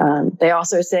 They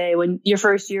also say when your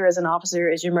first year as an officer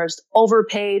is your most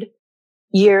overpaid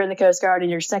year in the Coast Guard and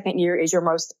your second year is your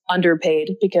most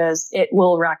underpaid, because it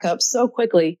will rack up so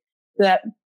quickly that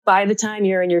by the time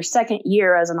you're in your second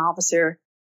year as an officer,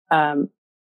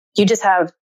 you just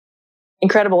have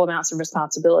incredible amounts of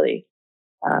responsibility.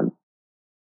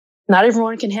 Not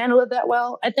everyone can handle it that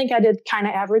well. I think I did kind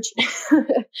of average.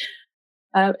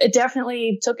 It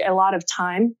definitely took a lot of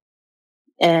time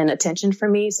and attention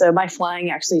from me. So my flying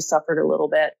actually suffered a little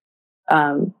bit.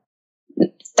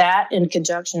 That in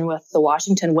conjunction with the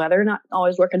Washington weather not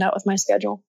always working out with my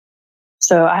schedule.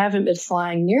 So I haven't been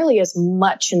flying nearly as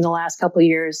much in the last couple of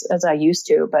years as I used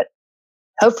to, but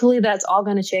hopefully that's all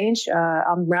going to change.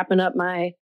 I'm wrapping up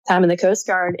my time in the Coast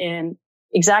Guard in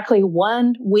exactly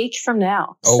 1 week from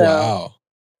now. Oh, so wow.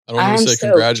 I don't want to say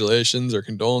stoked. Congratulations or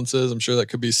condolences. I'm sure that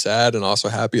could be sad and also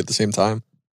happy at the same time.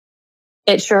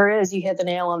 It sure is. You hit the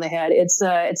nail on the head.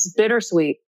 It's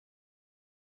bittersweet.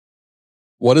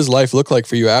 What does life look like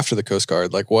for you after the Coast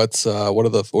Guard? Like what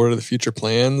are the future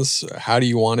plans? How do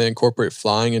you want to incorporate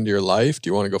flying into your life? Do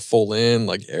you want to go full in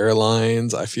like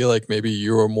airlines? I feel like maybe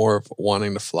you are more of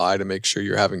wanting to fly to make sure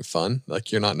you're having fun.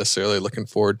 Like you're not necessarily looking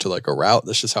forward to like a route.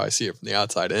 That's just how I see it from the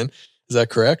outside in. Is that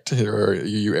correct? Or are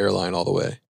you airline all the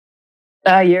way?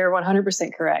 You're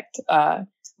 100% correct.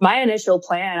 My initial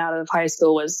plan out of high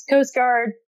school was Coast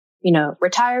Guard,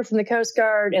 retire from the Coast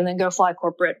Guard and then go fly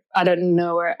corporate. I didn't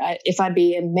know if I'd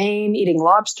be in Maine eating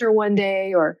lobster one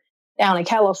day or down in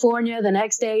California the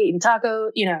next day eating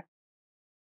taco.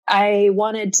 I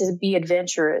wanted to be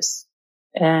adventurous.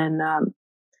 And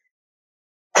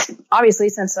obviously,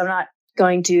 since I'm not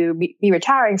going to be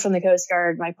retiring from the Coast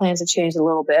Guard, my plans have changed a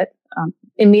little bit.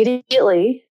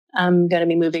 Immediately, I'm going to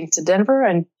be moving to Denver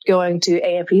and going to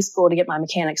A&P school to get my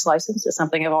mechanics license. It's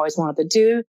something I've always wanted to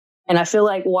do. And I feel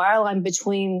like while I'm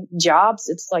between jobs,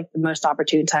 it's like the most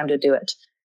opportune time to do it.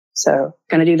 So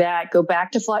going to do that, go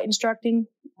back to flight instructing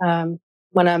when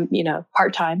I'm,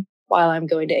 part-time while I'm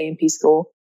going to A&P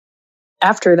school.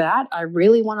 After that, I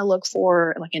really want to look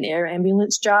for like an air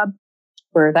ambulance job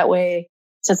where that way,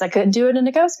 since I couldn't do it in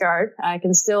the Coast Guard, I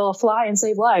can still fly and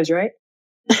save lives, right?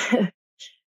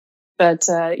 But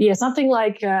something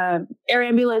like air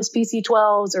ambulance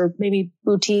PC-12s or maybe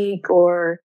boutique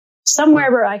or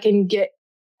somewhere where I can get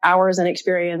hours and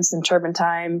experience and turbine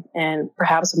time and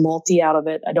perhaps a multi out of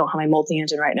it. I don't have my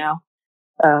multi-engine right now.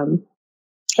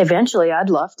 Eventually, I'd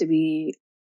love to be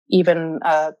even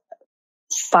a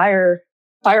fire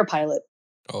pilot.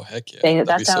 Oh, heck yeah. Dang it,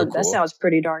 That'd be so that cool. sounds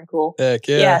pretty darn cool. Heck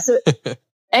Yeah. yeah. So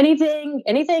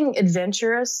anything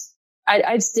adventurous,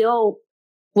 I still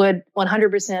would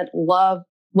 100% love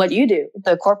what you do.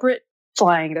 The corporate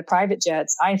flying, the private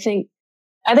jets. I think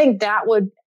that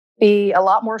would be a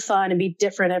lot more fun and be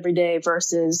different every day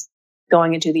versus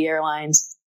going into the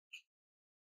airlines.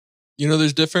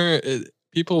 There's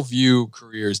people view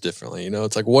careers differently.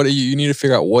 It's like, you need to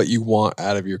figure out what you want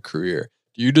out of your career.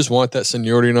 Do you just want that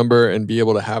seniority number and be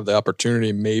able to have the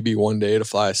opportunity maybe one day to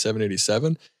fly a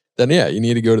 787? Then yeah, you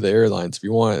need to go to the airlines. If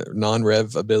you want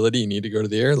non-rev ability, you need to go to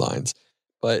the airlines.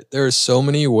 But there are so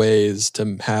many ways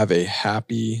to have a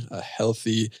happy, a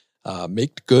healthy,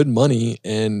 make good money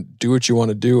and do what you want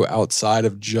to do outside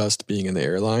of just being in the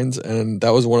airlines. And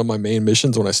that was one of my main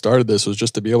missions when I started this, was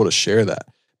just to be able to share that,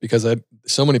 because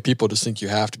so many people just think you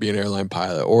have to be an airline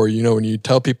pilot, or when you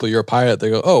tell people you're a pilot, they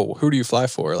go, "Oh, who do you fly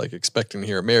for?" Like expecting to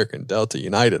hear American, Delta,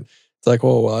 United. It's like,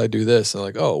 well, I do this. And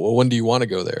like, oh, well, when do you want to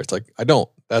go there? It's like, I don't.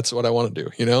 That's what I want to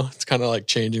do. It's kind of like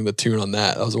changing the tune on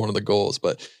that. That was one of the goals.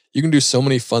 But you can do so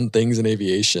many fun things in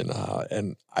aviation,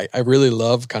 and I really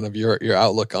love kind of your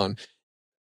outlook on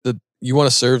you want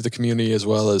to serve the community as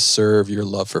well as serve your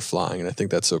love for flying, and I think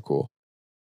that's so cool.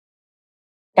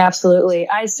 Absolutely.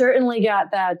 I certainly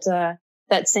got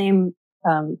that same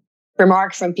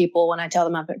remark from people when I tell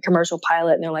them I'm a commercial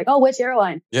pilot, and they're like, "Oh, which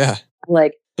airline?" Yeah. I'm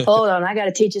like, hold on, I got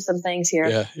to teach you some things here.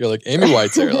 Yeah, you're like Amy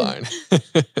White's airline.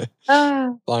 Flying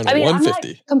I mean, 150.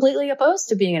 I'm not completely opposed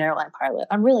to being an airline pilot.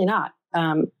 I'm really not.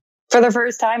 For the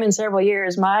first time in several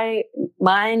years, my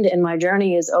mind and my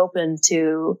journey is open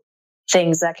to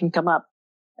things that can come up,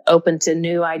 open to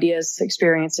new ideas,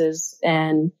 experiences,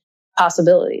 and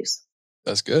possibilities.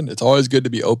 That's good. It's always good to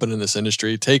be open in this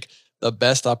industry. Take the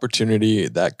best opportunity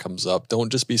that comes up.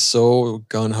 Don't just be so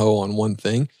gung-ho on one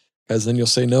thing, because then you'll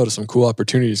say no to some cool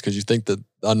opportunities because you think that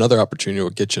another opportunity will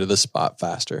get you to this spot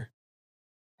faster.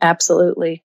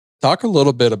 Absolutely. Talk a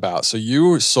little bit about, so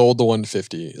you sold the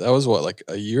 150. That was what, like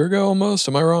a year ago almost?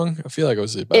 Am I wrong? I feel like it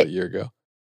was about a year ago.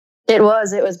 It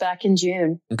was back in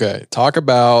June. Okay. Talk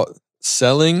about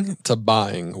selling to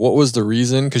buying. What was the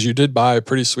reason? Because you did buy a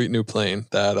pretty sweet new plane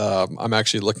that I'm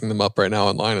actually looking them up right now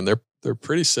online, and they're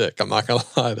pretty sick. I'm not gonna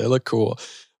lie, they look cool.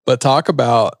 But talk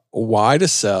about why to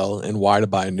sell and why to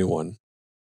buy a new one.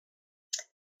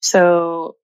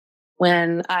 So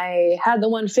when I had the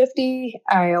 150,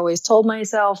 I always told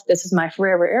myself, this is my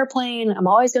forever airplane. I'm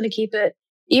always going to keep it.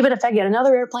 Even if I get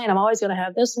another airplane, I'm always going to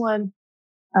have this one.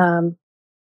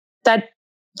 That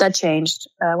changed.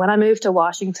 When I moved to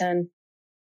Washington,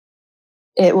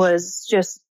 it was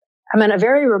just, I'm in a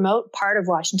very remote part of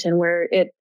Washington where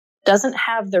it doesn't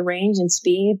have the range and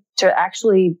speed to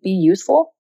actually be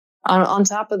useful. On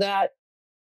top of that,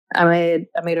 I made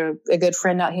a good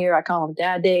friend out here. I call him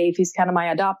Dad Dave. He's kind of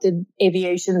my adopted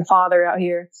aviation father out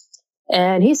here.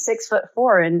 And he's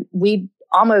 6'4", and we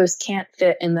almost can't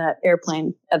fit in that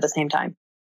airplane at the same time.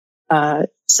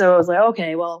 So I was like,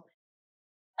 okay, well,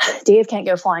 Dave can't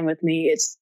go flying with me.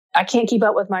 I can't keep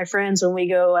up with my friends when we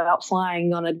go out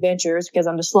flying on adventures because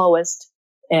I'm the slowest,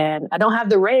 and I don't have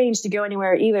the range to go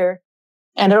anywhere either.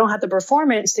 And I don't have the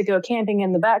performance to go camping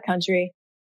in the backcountry.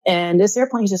 And this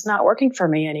airplane's just not working for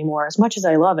me anymore, as much as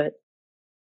I love it.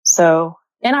 So,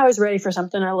 and I was ready for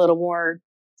something a little more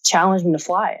challenging to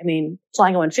fly. I mean,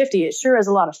 flying a 150, it sure is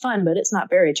a lot of fun, but it's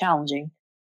not very challenging.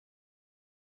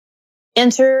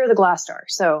 Enter the Glasstar.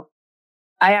 So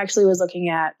I actually was looking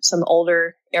at some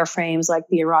older airframes like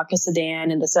the Aeronca sedan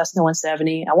and the Cessna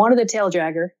 170. I wanted a tail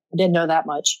dragger. I didn't know that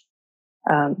much.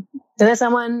 Then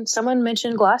someone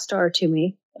mentioned Glasstar to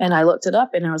me, and I looked it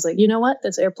up, and I was like, you know what?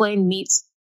 This airplane meets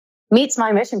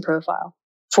my mission profile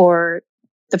for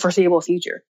the foreseeable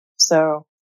future. So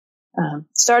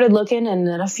started looking, and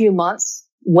in a few months,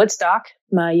 Woodstock,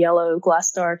 my yellow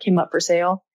Glasstar, came up for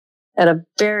sale at a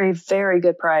very, very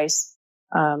good price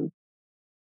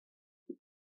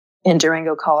in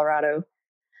Durango, Colorado.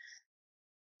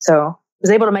 So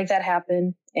was able to make that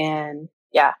happen, and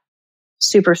yeah,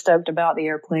 super stoked about the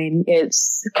airplane.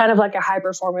 It's kind of like a high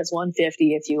performance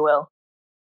 150, if you will.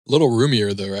 A little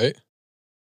roomier though, right?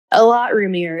 A lot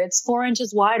roomier. It's 4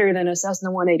 inches wider than a Cessna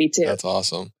 182. That's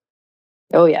awesome.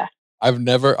 Oh, yeah. I'm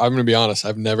going to be honest,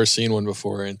 I've never seen one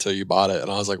before until you bought it. And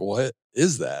I was like, what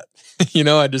is that?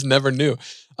 I just never knew.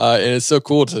 And it's so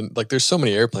cool there's so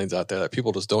many airplanes out there that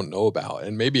people just don't know about.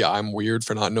 And maybe I'm weird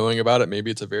for not knowing about it.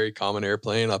 Maybe it's a very common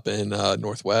airplane up in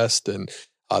Northwest and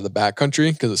the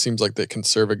backcountry, because it seems like they can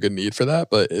serve a good need for that.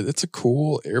 But it's a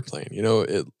cool airplane.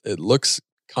 It looks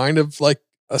kind of like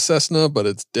a Cessna, but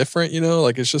it's different,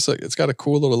 it's just like, it's got a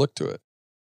cool little look to it.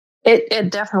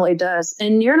 It definitely does.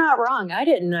 And you're not wrong. I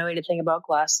didn't know anything about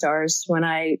glass stars when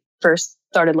I first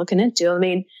started looking into them. I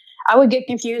mean, I would get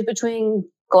confused between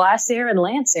Glasair and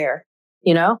Lansair,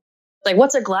 you know? Like,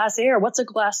 what's a Glasair? What's a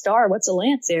glass star? What's a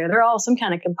Lansair? They're all some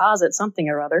kind of composite something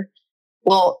or other.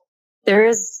 Well, there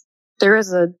is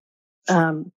a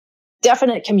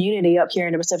definite community up here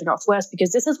in the Pacific Northwest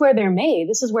because this is where they're made.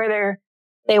 This is where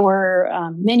they were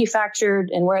manufactured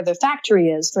and where the factory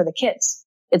is for the kits.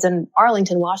 It's in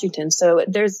Arlington, Washington. So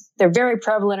they're very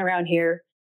prevalent around here.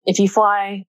 If you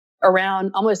fly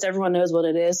around, almost everyone knows what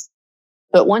it is.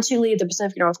 But once you leave the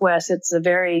Pacific Northwest, it's a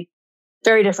very,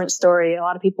 very different story. A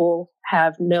lot of people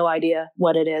have no idea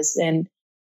what it is. And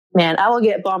man, I will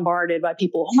get bombarded by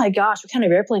people. Oh my gosh, what kind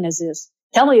of airplane is this?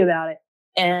 Tell me about it.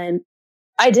 And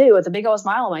I do, with a big old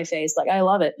smile on my face. Like, I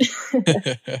love it.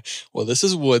 Well, this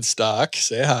is Woodstock.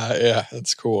 Say hi. Yeah,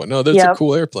 that's cool. No, that's a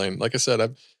cool airplane. Like I said, I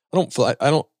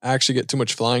don't actually get too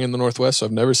much flying in the Northwest, so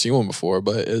I've never seen one before,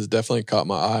 but it's definitely caught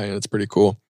my eye and it's pretty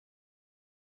cool.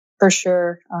 For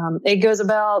sure. It goes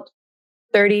about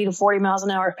 30 to 40 miles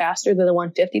an hour faster than the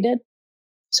 150 did.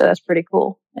 So that's pretty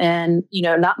cool. And,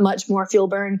 not much more fuel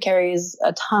burn, carries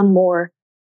a ton more,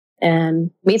 and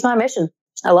meets my mission.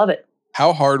 I love it.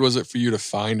 How hard was it for you to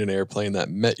find an airplane that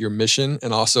met your mission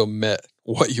and also met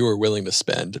what you were willing to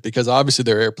spend? Because obviously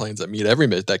there are airplanes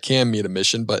that can meet a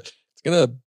mission, but it's going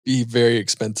to be very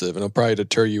expensive and it'll probably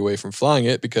deter you away from flying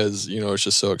it because, it's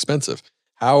just so expensive.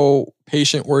 How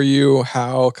patient were you?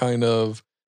 How kind of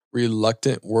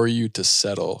reluctant were you to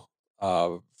settle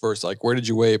first? Like, where did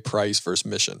you weigh price versus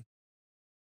mission?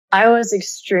 I was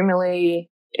extremely,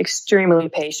 extremely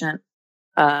patient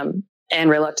and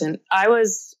reluctant. I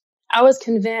was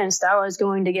convinced I was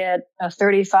going to get a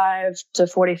 $35,000 to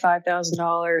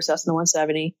 $45,000 Cessna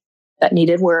 170 that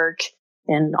needed work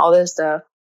and all this stuff.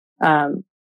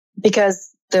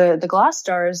 Because the glass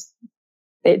stars,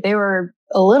 they were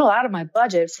a little out of my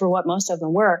budget for what most of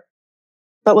them were.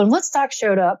 But when Woodstock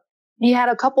showed up, he had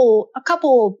a couple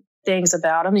things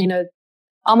about him,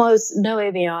 almost no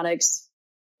avionics,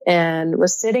 and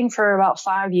was sitting for about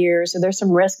 5 years. So there's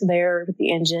some risk there with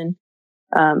the engine.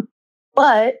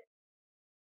 But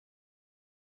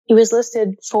he was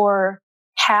listed for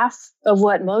half of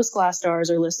what most glass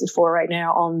stars are listed for right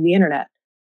now on the internet.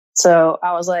 So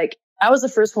I was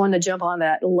the first one to jump on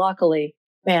that. Luckily,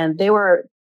 man, they were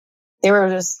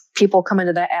just people coming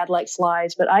to that ad like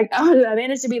flies, but I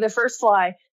managed to be the first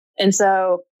fly. And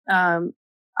so,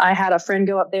 I had a friend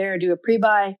go up there and do a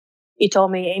pre-buy. He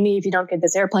told me, Amy, if you don't get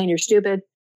this airplane, you're stupid.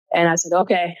 And I said,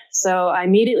 okay. So I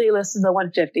immediately listed the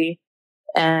 150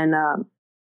 and,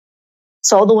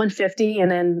 sold the 150.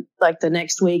 And then the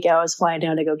next week I was flying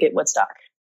down to go get Woodstock.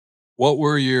 What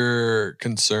were your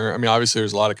concerns? I mean, obviously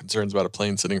there's a lot of concerns about a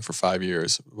plane sitting for 5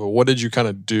 years, but what did you kind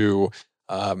of do,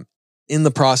 in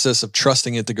the process of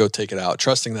trusting it to go take it out,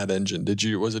 trusting that engine?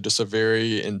 Was it just a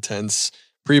very intense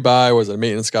pre-buy? Was it a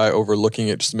maintenance guy overlooking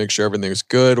it just to make sure everything was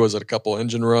good? Was it a couple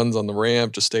engine runs on the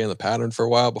ramp, just stay in the pattern for a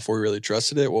while before you really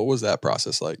trusted it? What was that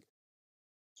process like?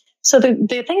 So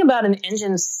the thing about an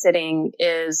engine sitting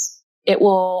is it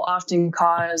will often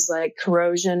cause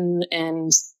corrosion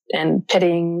and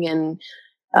pitting and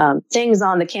things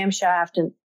on the camshaft.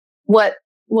 And what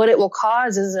it will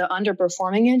cause is an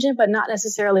underperforming engine, but not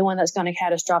necessarily one that's going to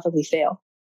catastrophically fail.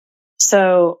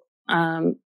 So,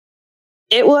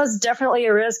 it was definitely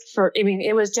a risk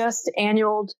it was just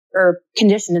annual or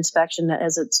condition inspection,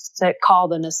 as it's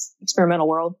called in this experimental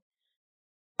world.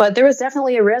 But there was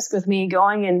definitely a risk with me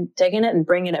going and taking it and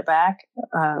bringing it back.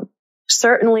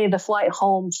 Certainly the flight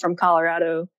home from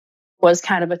Colorado was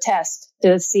kind of a test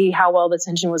to see how well this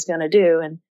engine was going to do.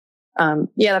 And,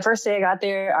 the first day I got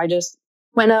there, I just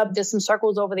went up, did some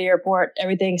circles over the airport.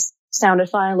 Everything sounded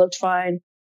fine, looked fine.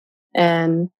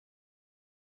 And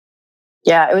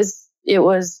it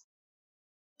was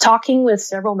talking with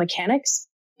several mechanics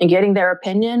and getting their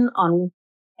opinion on,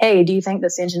 hey, do you think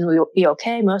this engine will be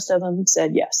okay? Most of them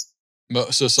said yes.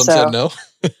 So some said no?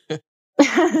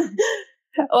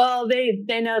 Well,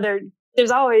 they know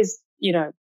there's always,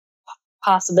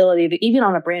 possibility that even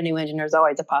on a brand new engine, there's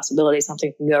always a possibility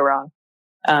something can go wrong.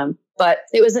 But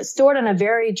it was stored in a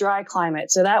very dry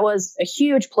climate. So that was a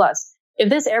huge plus. If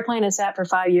this airplane had sat for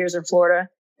 5 years in Florida,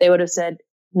 they would have said,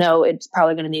 no, it's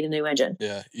probably going to need a new engine.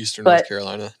 Yeah. Eastern North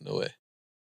Carolina. No way.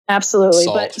 Absolutely.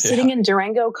 But sitting in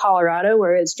Durango, Colorado,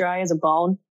 where it's dry as a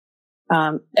bone,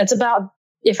 it's about,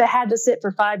 if it had to sit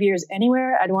for 5 years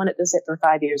anywhere, I'd want it to sit for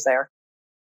 5 years there.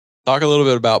 Talk a little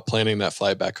bit about planning that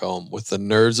flight back home with the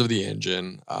nerves of the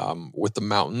engine, with the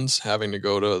mountains, having to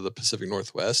go to the Pacific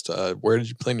Northwest. Where did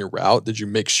you plan your route? Did you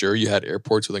make sure you had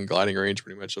airports within gliding range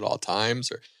pretty much at all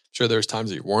times? Or sure there's times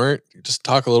that you weren't. Just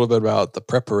talk a little bit about the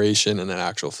preparation and an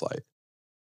actual flight.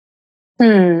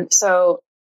 So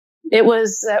it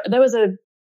was, there was a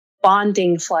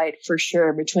bonding flight for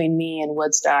sure between me and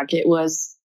Woodstock. It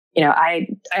was, I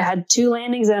had 2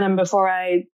 landings in them before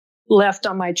I left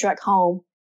on my trek home.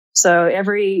 So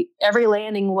every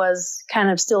landing was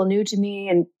kind of still new to me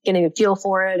and getting a feel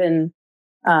for it. And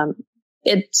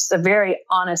it's a very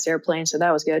honest airplane, so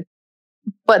that was good.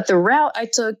 But the route I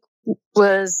took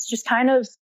was just kind of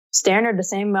standard, the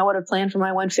same I would have planned for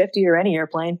my 150 or any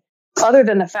airplane, other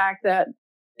than the fact that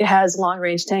it has long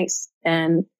range tanks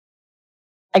and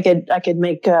I could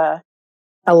make a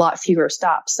lot fewer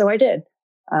stops. So I did.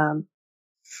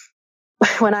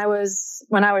 When I was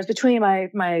between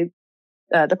my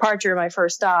departure and my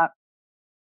first stop,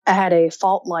 I had a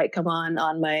fault light come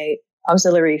on my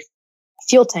auxiliary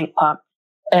fuel tank pump.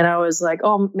 And I was like,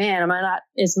 oh man,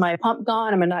 is my pump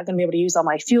gone? Am I not going to be able to use all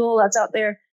my fuel that's out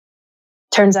there?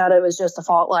 Turns out it was just a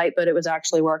fault light, but it was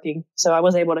actually working. So I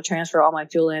was able to transfer all my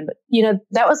fuel in. But,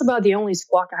 that was about the only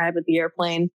squawk I had with the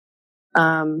airplane.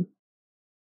 I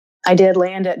did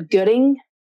land at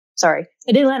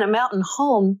Mountain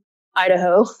Home,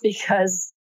 Idaho,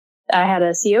 because I had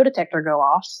a CO detector go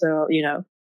off. So,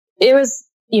 it was,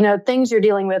 things you're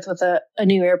dealing with a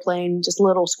new airplane, just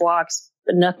little squawks,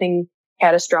 but nothing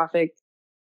catastrophic.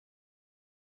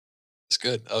 That's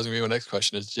good. That was going to be my next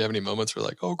question is, do you have any moments where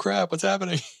like, oh crap, what's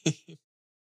happening?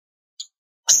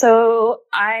 So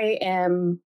I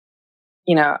am,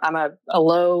 I'm a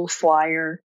low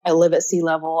flyer. I live at sea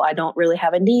level. I don't really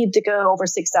have a need to go over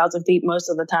 6,000 feet most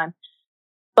of the time.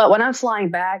 But when I'm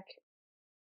flying back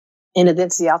in a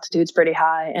density altitude, it's pretty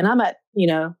high. And I'm at,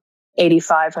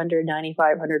 8,500,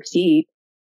 9,500 feet.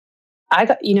 I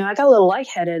got a little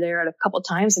lightheaded there at a couple of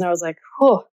times. And I was like,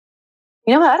 oh,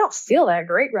 I don't feel that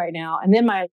great right now. And then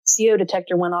my CO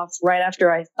detector went off right after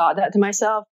I thought that to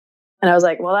myself. And I was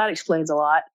like, well, that explains a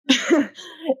lot.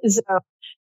 So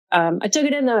I took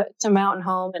it to Mountain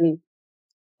Home and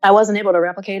I wasn't able to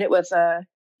replicate it with an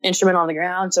instrument on the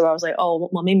ground. So I was like, oh,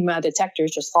 well, maybe my detector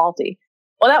is just faulty.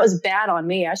 Well, that was bad on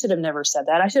me. I should have never said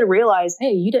that. I should have realized,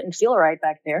 hey, you didn't feel right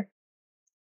back there.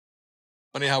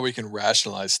 Funny how we can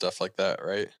rationalize stuff like that,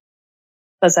 right?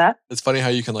 What's that? It's funny how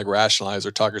you can like rationalize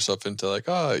or talk yourself into like,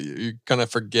 oh, you kind of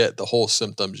forget the whole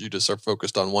symptoms. You just are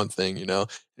focused on one thing, You're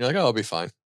like, oh, I'll be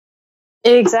fine.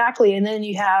 Exactly. And then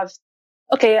you have,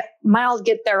 okay, mild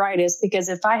get-there-itis, because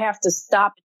if I have to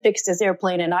stop and fix this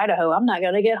airplane in Idaho, I'm not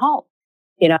going to get home,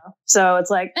 So it's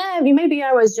like, maybe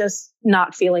I was just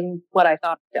not feeling what I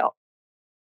thought I felt.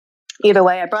 Either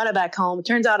way, I brought it back home. It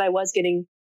turns out I was getting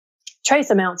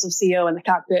trace amounts of CO in the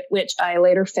cockpit, which I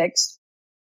later fixed.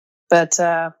 But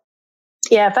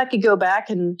if I could go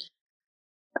back and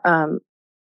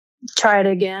try it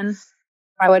again,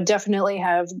 I would definitely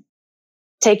have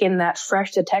taken that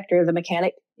fresh detector the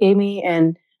mechanic gave me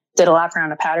and did a lap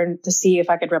around a pattern to see if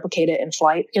I could replicate it in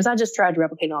flight, because I just tried to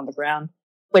replicate it on the ground,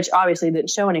 which obviously didn't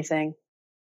show anything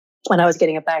when I was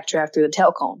getting a backdraft through the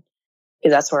tail cone,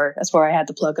 because that's where I had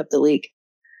to plug up the leak.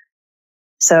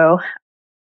 So,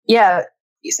 yeah,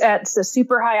 at the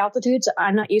super high altitudes,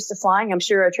 I'm not used to flying. I'm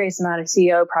sure a trace amount of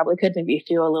CO probably could make me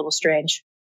feel a little strange.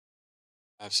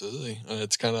 Absolutely. And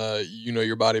it's kind of,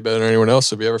 your body better than anyone else.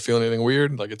 So if you ever feel anything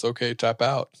weird, like it's okay, tap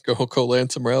out, go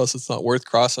land somewhere else. It's not worth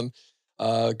crossing,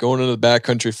 going into the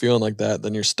backcountry feeling like that.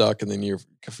 Then you're stuck and then you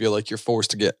feel like you're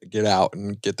forced to get out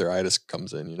and get-there-itis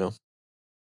comes in,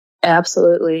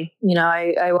 Absolutely.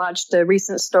 I watched the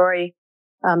recent story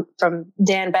from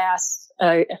Dan Bass,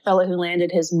 a fellow who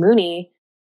landed his Mooney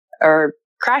or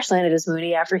crash landed his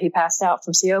Mooney after he passed out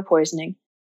from CO poisoning.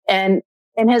 And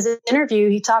in his interview,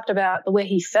 he talked about the way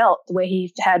he felt, the way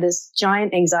he had this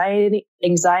giant anxiety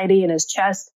in his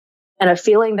chest and a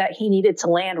feeling that he needed to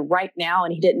land right now.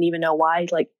 And he didn't even know why. And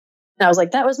I was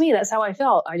like, that was me. That's how I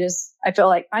felt. I felt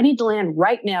like I need to land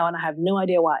right now. And I have no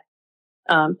idea why.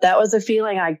 That was the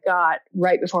feeling I got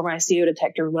right before my CO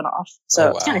detector went off. So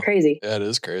It's kind of crazy. Yeah, it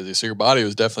is crazy. So your body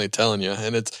was definitely telling you.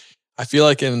 And I feel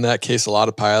like in that case, a lot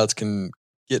of pilots can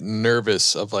get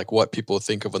nervous of like what people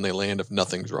think of when they land if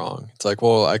nothing's wrong. It's like,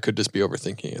 well, I could just be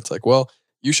overthinking. It's like, well,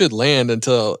 you should land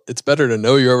until it's better to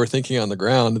know you're overthinking on the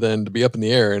ground than to be up in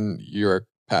the air and you're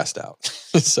passed out.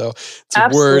 So it's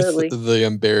Absolutely worth the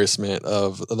embarrassment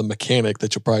of the mechanic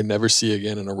that you'll probably never see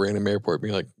again in a random airport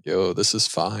being like, yo, this is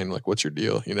fine. Like, what's your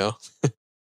deal?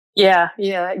 Yeah,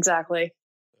 exactly.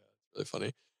 Really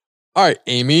funny. All right,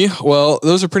 Amy. Well,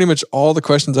 those are pretty much all the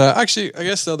questions. I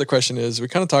guess the other question is, we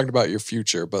kind of talked about your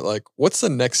future, but like, what's the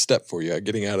next step for you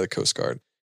getting out of the Coast Guard?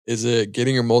 Is it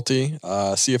getting your multi?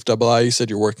 CFII, you said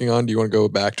you're working on. Do you want to go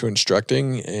back to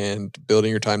instructing and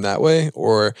building your time that way?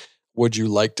 Or would you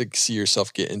like to see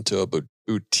yourself get into a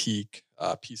boutique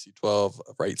PC-12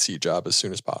 right seat job as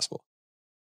soon as possible?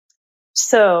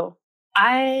 So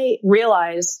I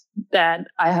realize that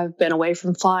I have been away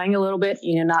from flying a little bit,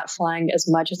 not flying as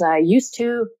much as I used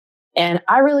to. And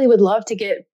I really would love to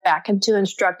get back into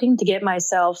instructing to get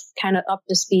myself kind of up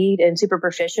to speed and super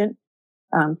proficient.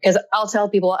 Because I'll tell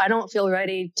people I don't feel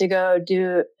ready to go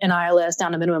do an ILS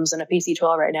down to minimums in a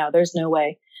PC-12 right now. There's no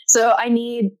way. So I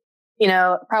need,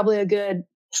 probably a good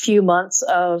few months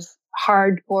of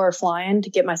hardcore flying to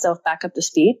get myself back up to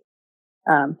speed.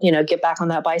 Get back on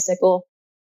that bicycle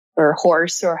or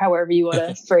horse or however you want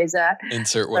to phrase that.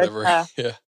 Insert whatever.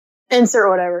 Yeah. Insert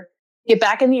whatever. Get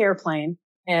back in the airplane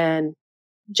and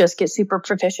just get super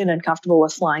proficient and comfortable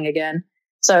with flying again.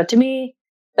 So to me,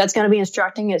 that's going to be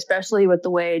instructing, especially with the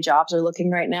way jobs are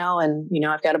looking right now. And,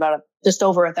 I've got about just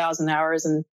over 1,000 hours.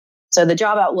 And so the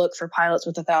job outlook for pilots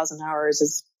with 1,000 hours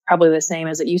is probably the same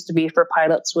as it used to be for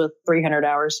pilots with 300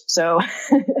 hours. So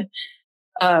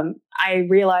I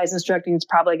realize instructing is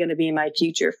probably going to be my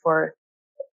future for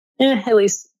at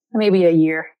least maybe a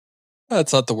year.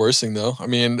 That's not the worst thing, though. I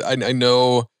mean, I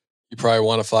know you probably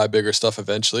want to fly bigger stuff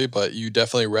eventually, but you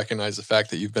definitely recognize the fact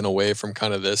that you've been away from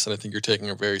kind of this, and I think you're taking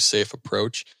a very safe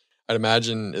approach. I'd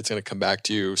imagine it's going to come back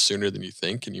to you sooner than you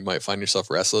think, and you might find yourself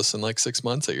restless in like 6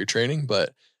 months at your training,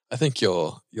 but I think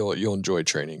you'll enjoy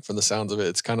training. From the sounds of it,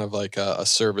 it's kind of like a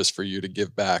service for you to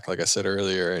give back, like I said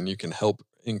earlier, and you can help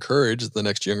encourage the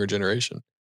next younger generation.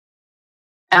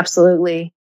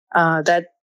 Absolutely.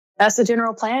 That's the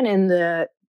general plan, and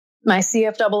my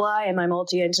CFII and my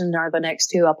multi-engine are the next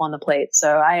two up on the plate.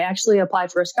 So I actually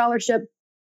applied for a scholarship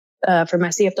for my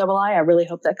CFII. I really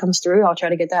hope that comes through. I'll try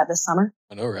to get that this summer.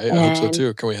 I know, right? I hope so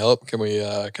too. Can we help? Can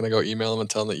I go email them and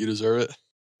tell them that you deserve it?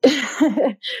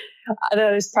 I know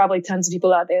there's probably tons of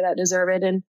people out there that deserve it.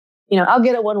 And, I'll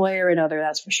get it one way or another.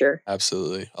 That's for sure.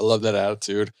 Absolutely. I love that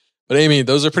attitude. But Amy,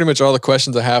 those are pretty much all the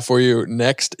questions I have for you.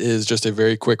 Next is just a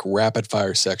very quick rapid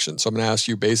fire section. So I'm going to ask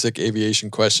you basic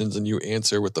aviation questions and you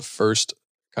answer with the first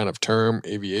kind of term,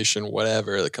 aviation,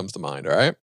 whatever that comes to mind. All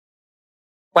right?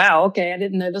 Wow. Okay. I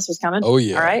didn't know this was coming. Oh,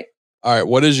 yeah. All right. All right.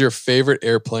 What is your favorite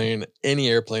airplane, any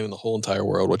airplane in the whole entire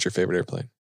world? What's your favorite airplane?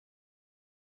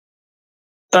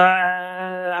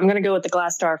 I'm going to go with the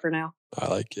Glass Star for now. I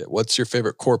like it. What's your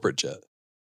favorite corporate jet?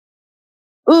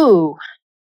 Ooh.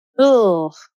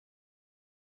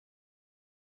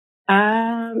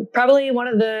 Probably one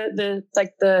of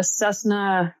the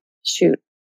Cessna. Shoot.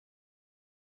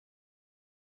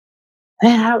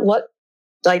 Man,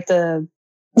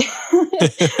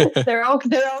 they're all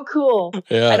cool.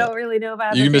 Yeah. I don't really know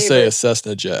about. You can just say a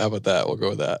Cessna jet. How about that? We'll go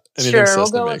with that. Anything sure, we'll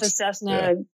go with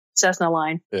the Cessna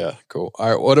line. Yeah, cool. All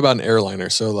right. What about an airliner?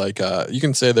 So you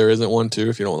can say there isn't one too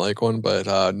if you don't like one, but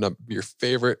your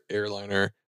favorite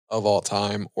airliner of all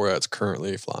time or that's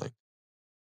currently flying.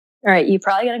 All right, you're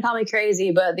probably going to call me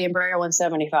crazy, but the Embraer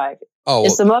 175. Oh,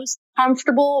 it's the most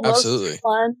comfortable, absolutely. Most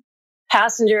fun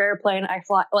passenger airplane I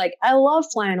fly. I love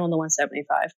flying on the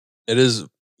 175. It is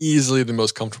easily the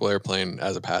most comfortable airplane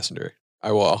as a passenger.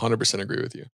 I will 100% agree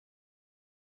with you.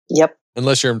 Yep.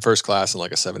 Unless you're in first class in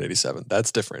like a 787,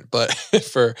 that's different. But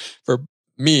for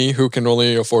me, who can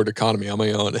only afford economy on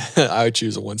my own, I would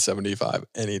choose a 175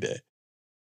 any day.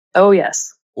 Oh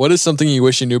yes. What is something you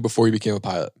wish you knew before you became a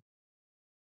pilot?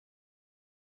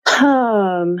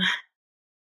 How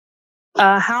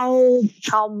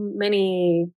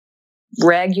many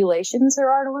regulations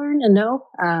there are to learn and know.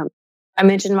 I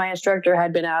mentioned my instructor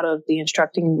had been out of the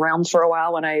instructing realm for a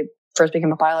while when I first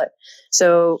became a pilot.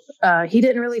 So he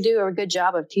didn't really do a good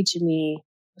job of teaching me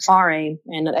FAR/AIM.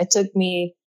 And I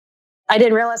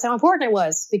didn't realize how important it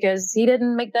was because he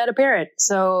didn't make that apparent.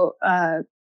 So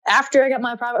after I got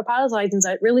my private pilot's license,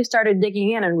 I really started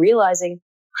digging in and realizing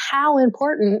how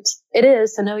important it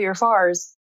is to know your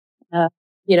FARs.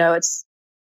 It's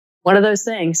one of those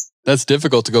things. That's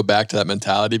difficult to go back to that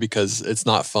mentality because it's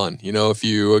not fun. If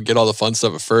you get all the fun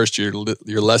stuff at first, you're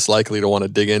less likely to want to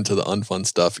dig into the unfun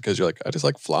stuff because you're like, I just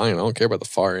like flying. I don't care about the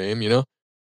FAR/AIM,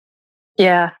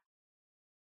 Yeah.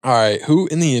 All right. Who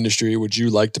in the industry would you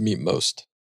like to meet most?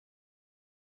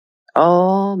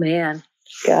 Oh, man.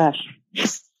 Gosh.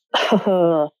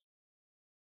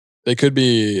 They could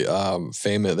be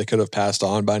famous. They could have passed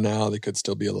on by now. They could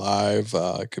still be alive.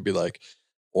 It could be like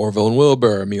Orville and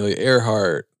Wilbur, Amelia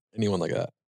Earhart, anyone like that.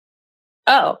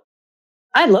 Oh,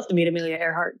 I'd love to meet Amelia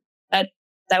Earhart. That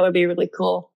would be really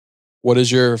cool. What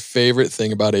is your favorite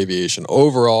thing about aviation?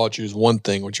 Overall, choose one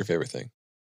thing. What's your favorite thing?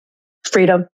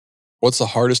 Freedom. What's the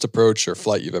hardest approach or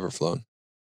flight you've ever flown?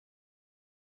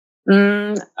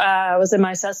 I was in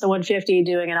my Cessna 150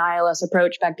 doing an ILS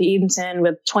approach back to Edenton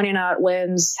with 20 knot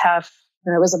winds, and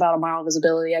it was about a mile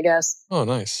visibility, I guess. Oh,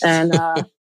 nice. And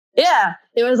yeah,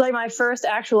 it was like my first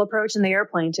actual approach in the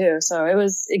airplane too. So it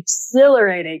was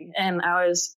exhilarating, and I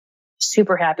was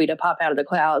super happy to pop out of the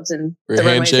clouds. And were your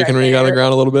hand shaking when you got on the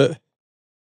ground a little bit?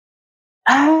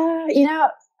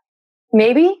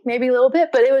 Maybe a little bit,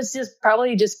 but it was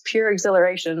probably pure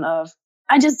exhilaration of,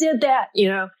 I just did that,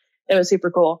 It was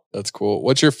super cool. That's cool.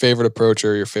 What's your favorite approach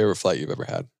or your favorite flight you've ever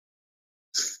had?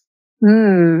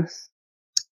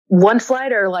 One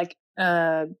flight or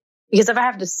because if I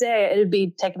have to say, it'd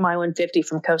be taking my 150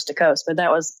 from coast to coast, but that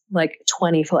was like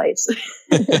 20 flights.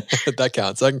 That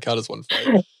counts. That can count as one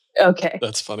flight. Okay.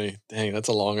 That's funny. Dang, that's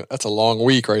a long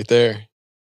week right there.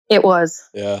 It was.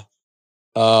 Yeah.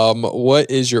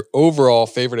 What is your overall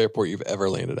favorite airport you've ever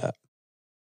landed at?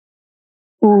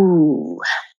 Ooh.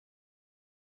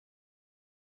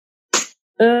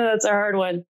 That's a hard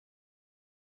one.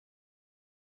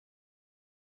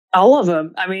 All of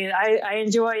them. I mean, I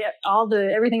enjoy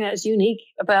everything that's unique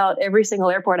about every single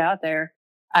airport out there.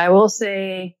 I will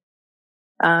say,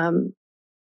 in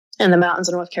the mountains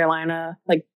of North Carolina,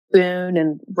 like Boone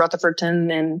and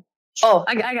Rutherfordton, and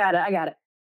I got it.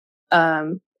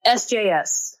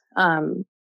 SJS.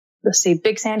 Let's see,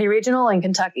 Big Sandy Regional in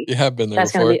Kentucky. You have been there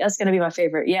before. That's gonna be my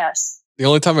favorite. Yes. The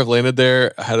only time I've landed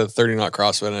there, I had a 30 knot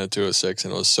crosswind and a 206,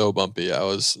 and it was so bumpy. I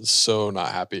was so not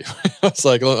happy. I was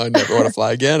like, I never want to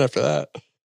fly again after that.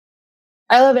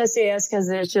 I love SJS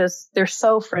because they're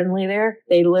so friendly there.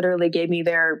 They literally gave me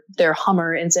their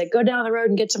Hummer and said, go down the road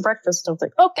and get some breakfast. I was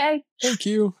like, okay. Thank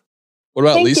you. What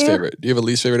about least favorite? Do you have a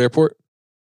least favorite airport?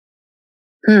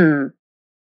 It's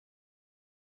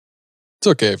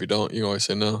okay if you don't. You can always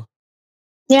say no.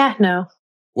 Yeah, no.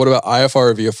 What about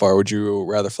IFR or VFR? Would you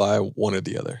rather fly one or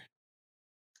the other?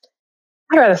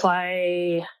 I'd rather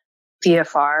fly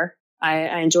VFR.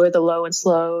 I enjoy the low and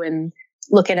slow and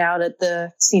looking out at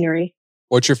the scenery.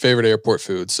 What's your favorite airport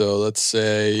food? So let's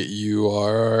say you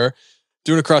are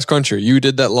doing a cross country. You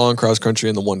did that long cross country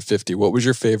in the 150. What was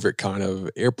your favorite kind of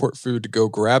airport food to go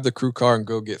grab the crew car and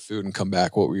go get food and come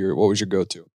back? What was your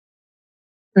go-to?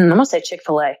 I'm gonna say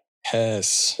Chick-fil-A.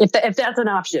 Yes. If that's an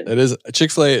option. It is.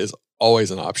 Chick-fil-A is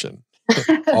always an option.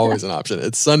 Always an option.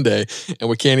 It's Sunday and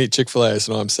we can't eat Chick-fil-A,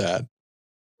 so I'm sad.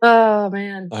 Oh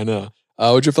man. I know.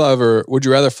 Would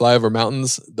you rather fly over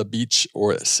mountains, the beach,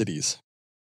 or cities?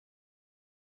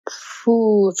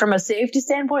 Ooh, from a safety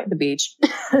standpoint, the beach.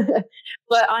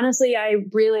 But honestly, I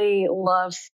really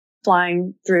love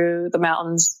flying through the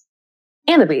mountains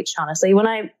and the beach, honestly.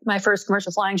 My first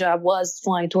commercial flying job was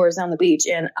flying tours down the beach,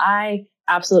 and I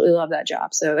absolutely love that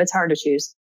job. So it's hard to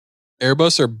choose.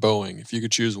 Airbus or Boeing? If you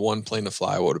could choose one plane to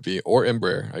fly, what would it be? Or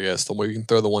Embraer, I guess. The way you can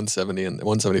throw the 170 and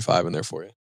 175 in there for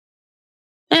you.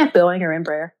 Boeing or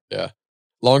Embraer. Yeah.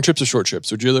 Long trips or short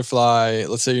trips? Would you rather fly,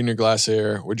 let's say you're in your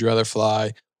Glacier, would you rather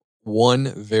fly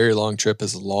one very long trip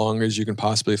as long as you can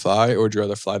possibly fly, or would you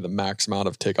rather fly the max amount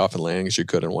of takeoff and landings you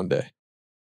could in one day?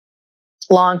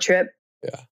 Long trip.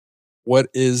 Yeah. What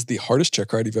is the hardest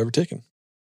check ride you've ever taken?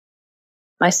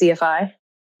 My CFI.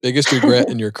 Biggest regret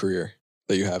in your career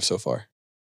that you have so far?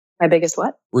 My biggest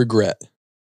what? Regret.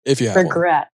 If you have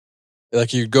regret. One.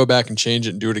 Like you go back and change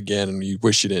it and do it again and you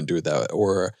wish you didn't do it that way.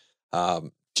 Or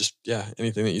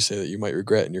anything that you say that you might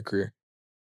regret in your career.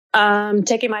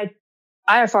 Taking my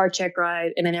IFR check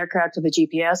ride in an aircraft with a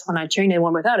GPS when I trained in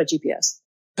one without a GPS.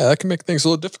 Yeah, that can make things a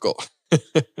little difficult.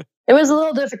 It was a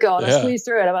little difficult. Yeah. I squeezed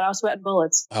through it, but I was sweating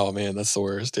bullets. Oh man, that's the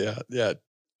worst. Yeah.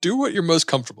 Do what you're most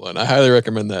comfortable in. I highly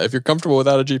recommend that. If you're comfortable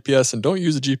without a GPS, and don't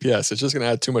use a GPS. It's just going to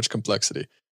add too much complexity.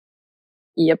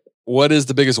 Yep. What is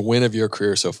the biggest win of your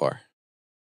career so far?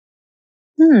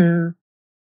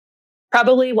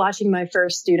 Probably watching my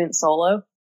first student solo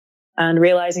and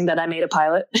realizing that I made a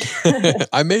pilot.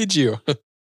 I made you.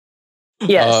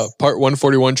 Yes. Part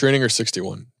 141 training or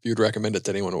 61? If you'd recommend it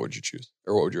to anyone, what would you choose?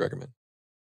 Or what would you recommend?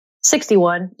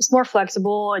 61. It's more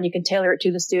flexible and you can tailor it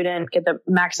to the student,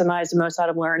 maximize the most out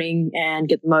of learning and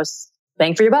get the most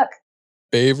bang for your buck.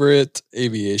 Favorite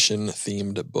aviation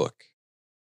themed book?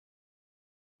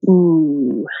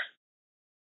 Ooh.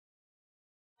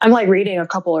 I'm like reading a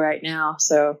couple right now,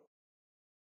 so.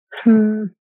 I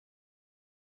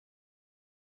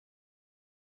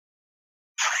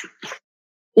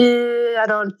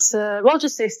don't, well,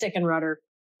 just say Stick and Rudder.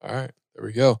 All right, there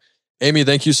we go. Amy,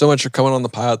 thank you so much for coming on the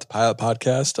Pilot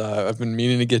podcast. I've been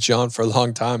meaning to get you on for a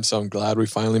long time, so I'm glad we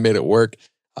finally made it work.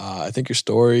 I think your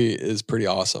story is pretty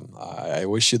awesome. I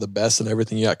wish you the best in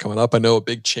everything you got coming up. I know a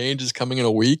big change is coming in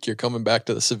a week. You're coming back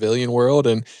to the civilian world,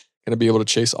 and going to be able to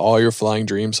chase all your flying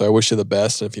dreams. So I wish you the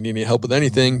best. And if you need any help with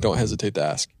anything, don't hesitate to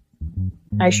ask.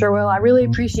 I sure will. I really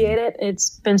appreciate it. It's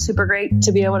been super great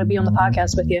to be able to be on the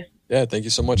podcast with you. Yeah, thank you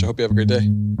so much. I hope you have a great day.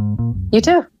 You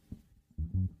too.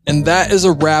 And that is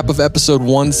a wrap of episode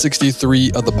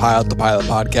 163 of the Pilot the Pilot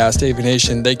podcast.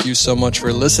 Aviation, thank you so much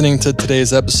for listening to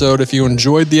today's episode. If you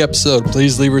enjoyed the episode,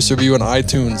 please leave us a review on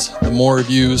iTunes. The more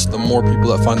reviews, the more people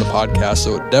that find the podcast.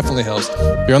 So it definitely helps.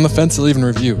 If you're on the fence to leave a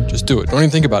review, just do it. Don't even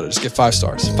think about it. Just get 5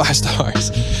 stars. 5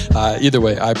 stars. Either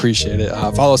way, I appreciate it.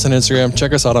 Follow us on Instagram.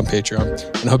 Check us out on Patreon.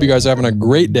 And I hope you guys are having a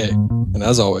great day. And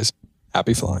as always,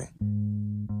 happy flying.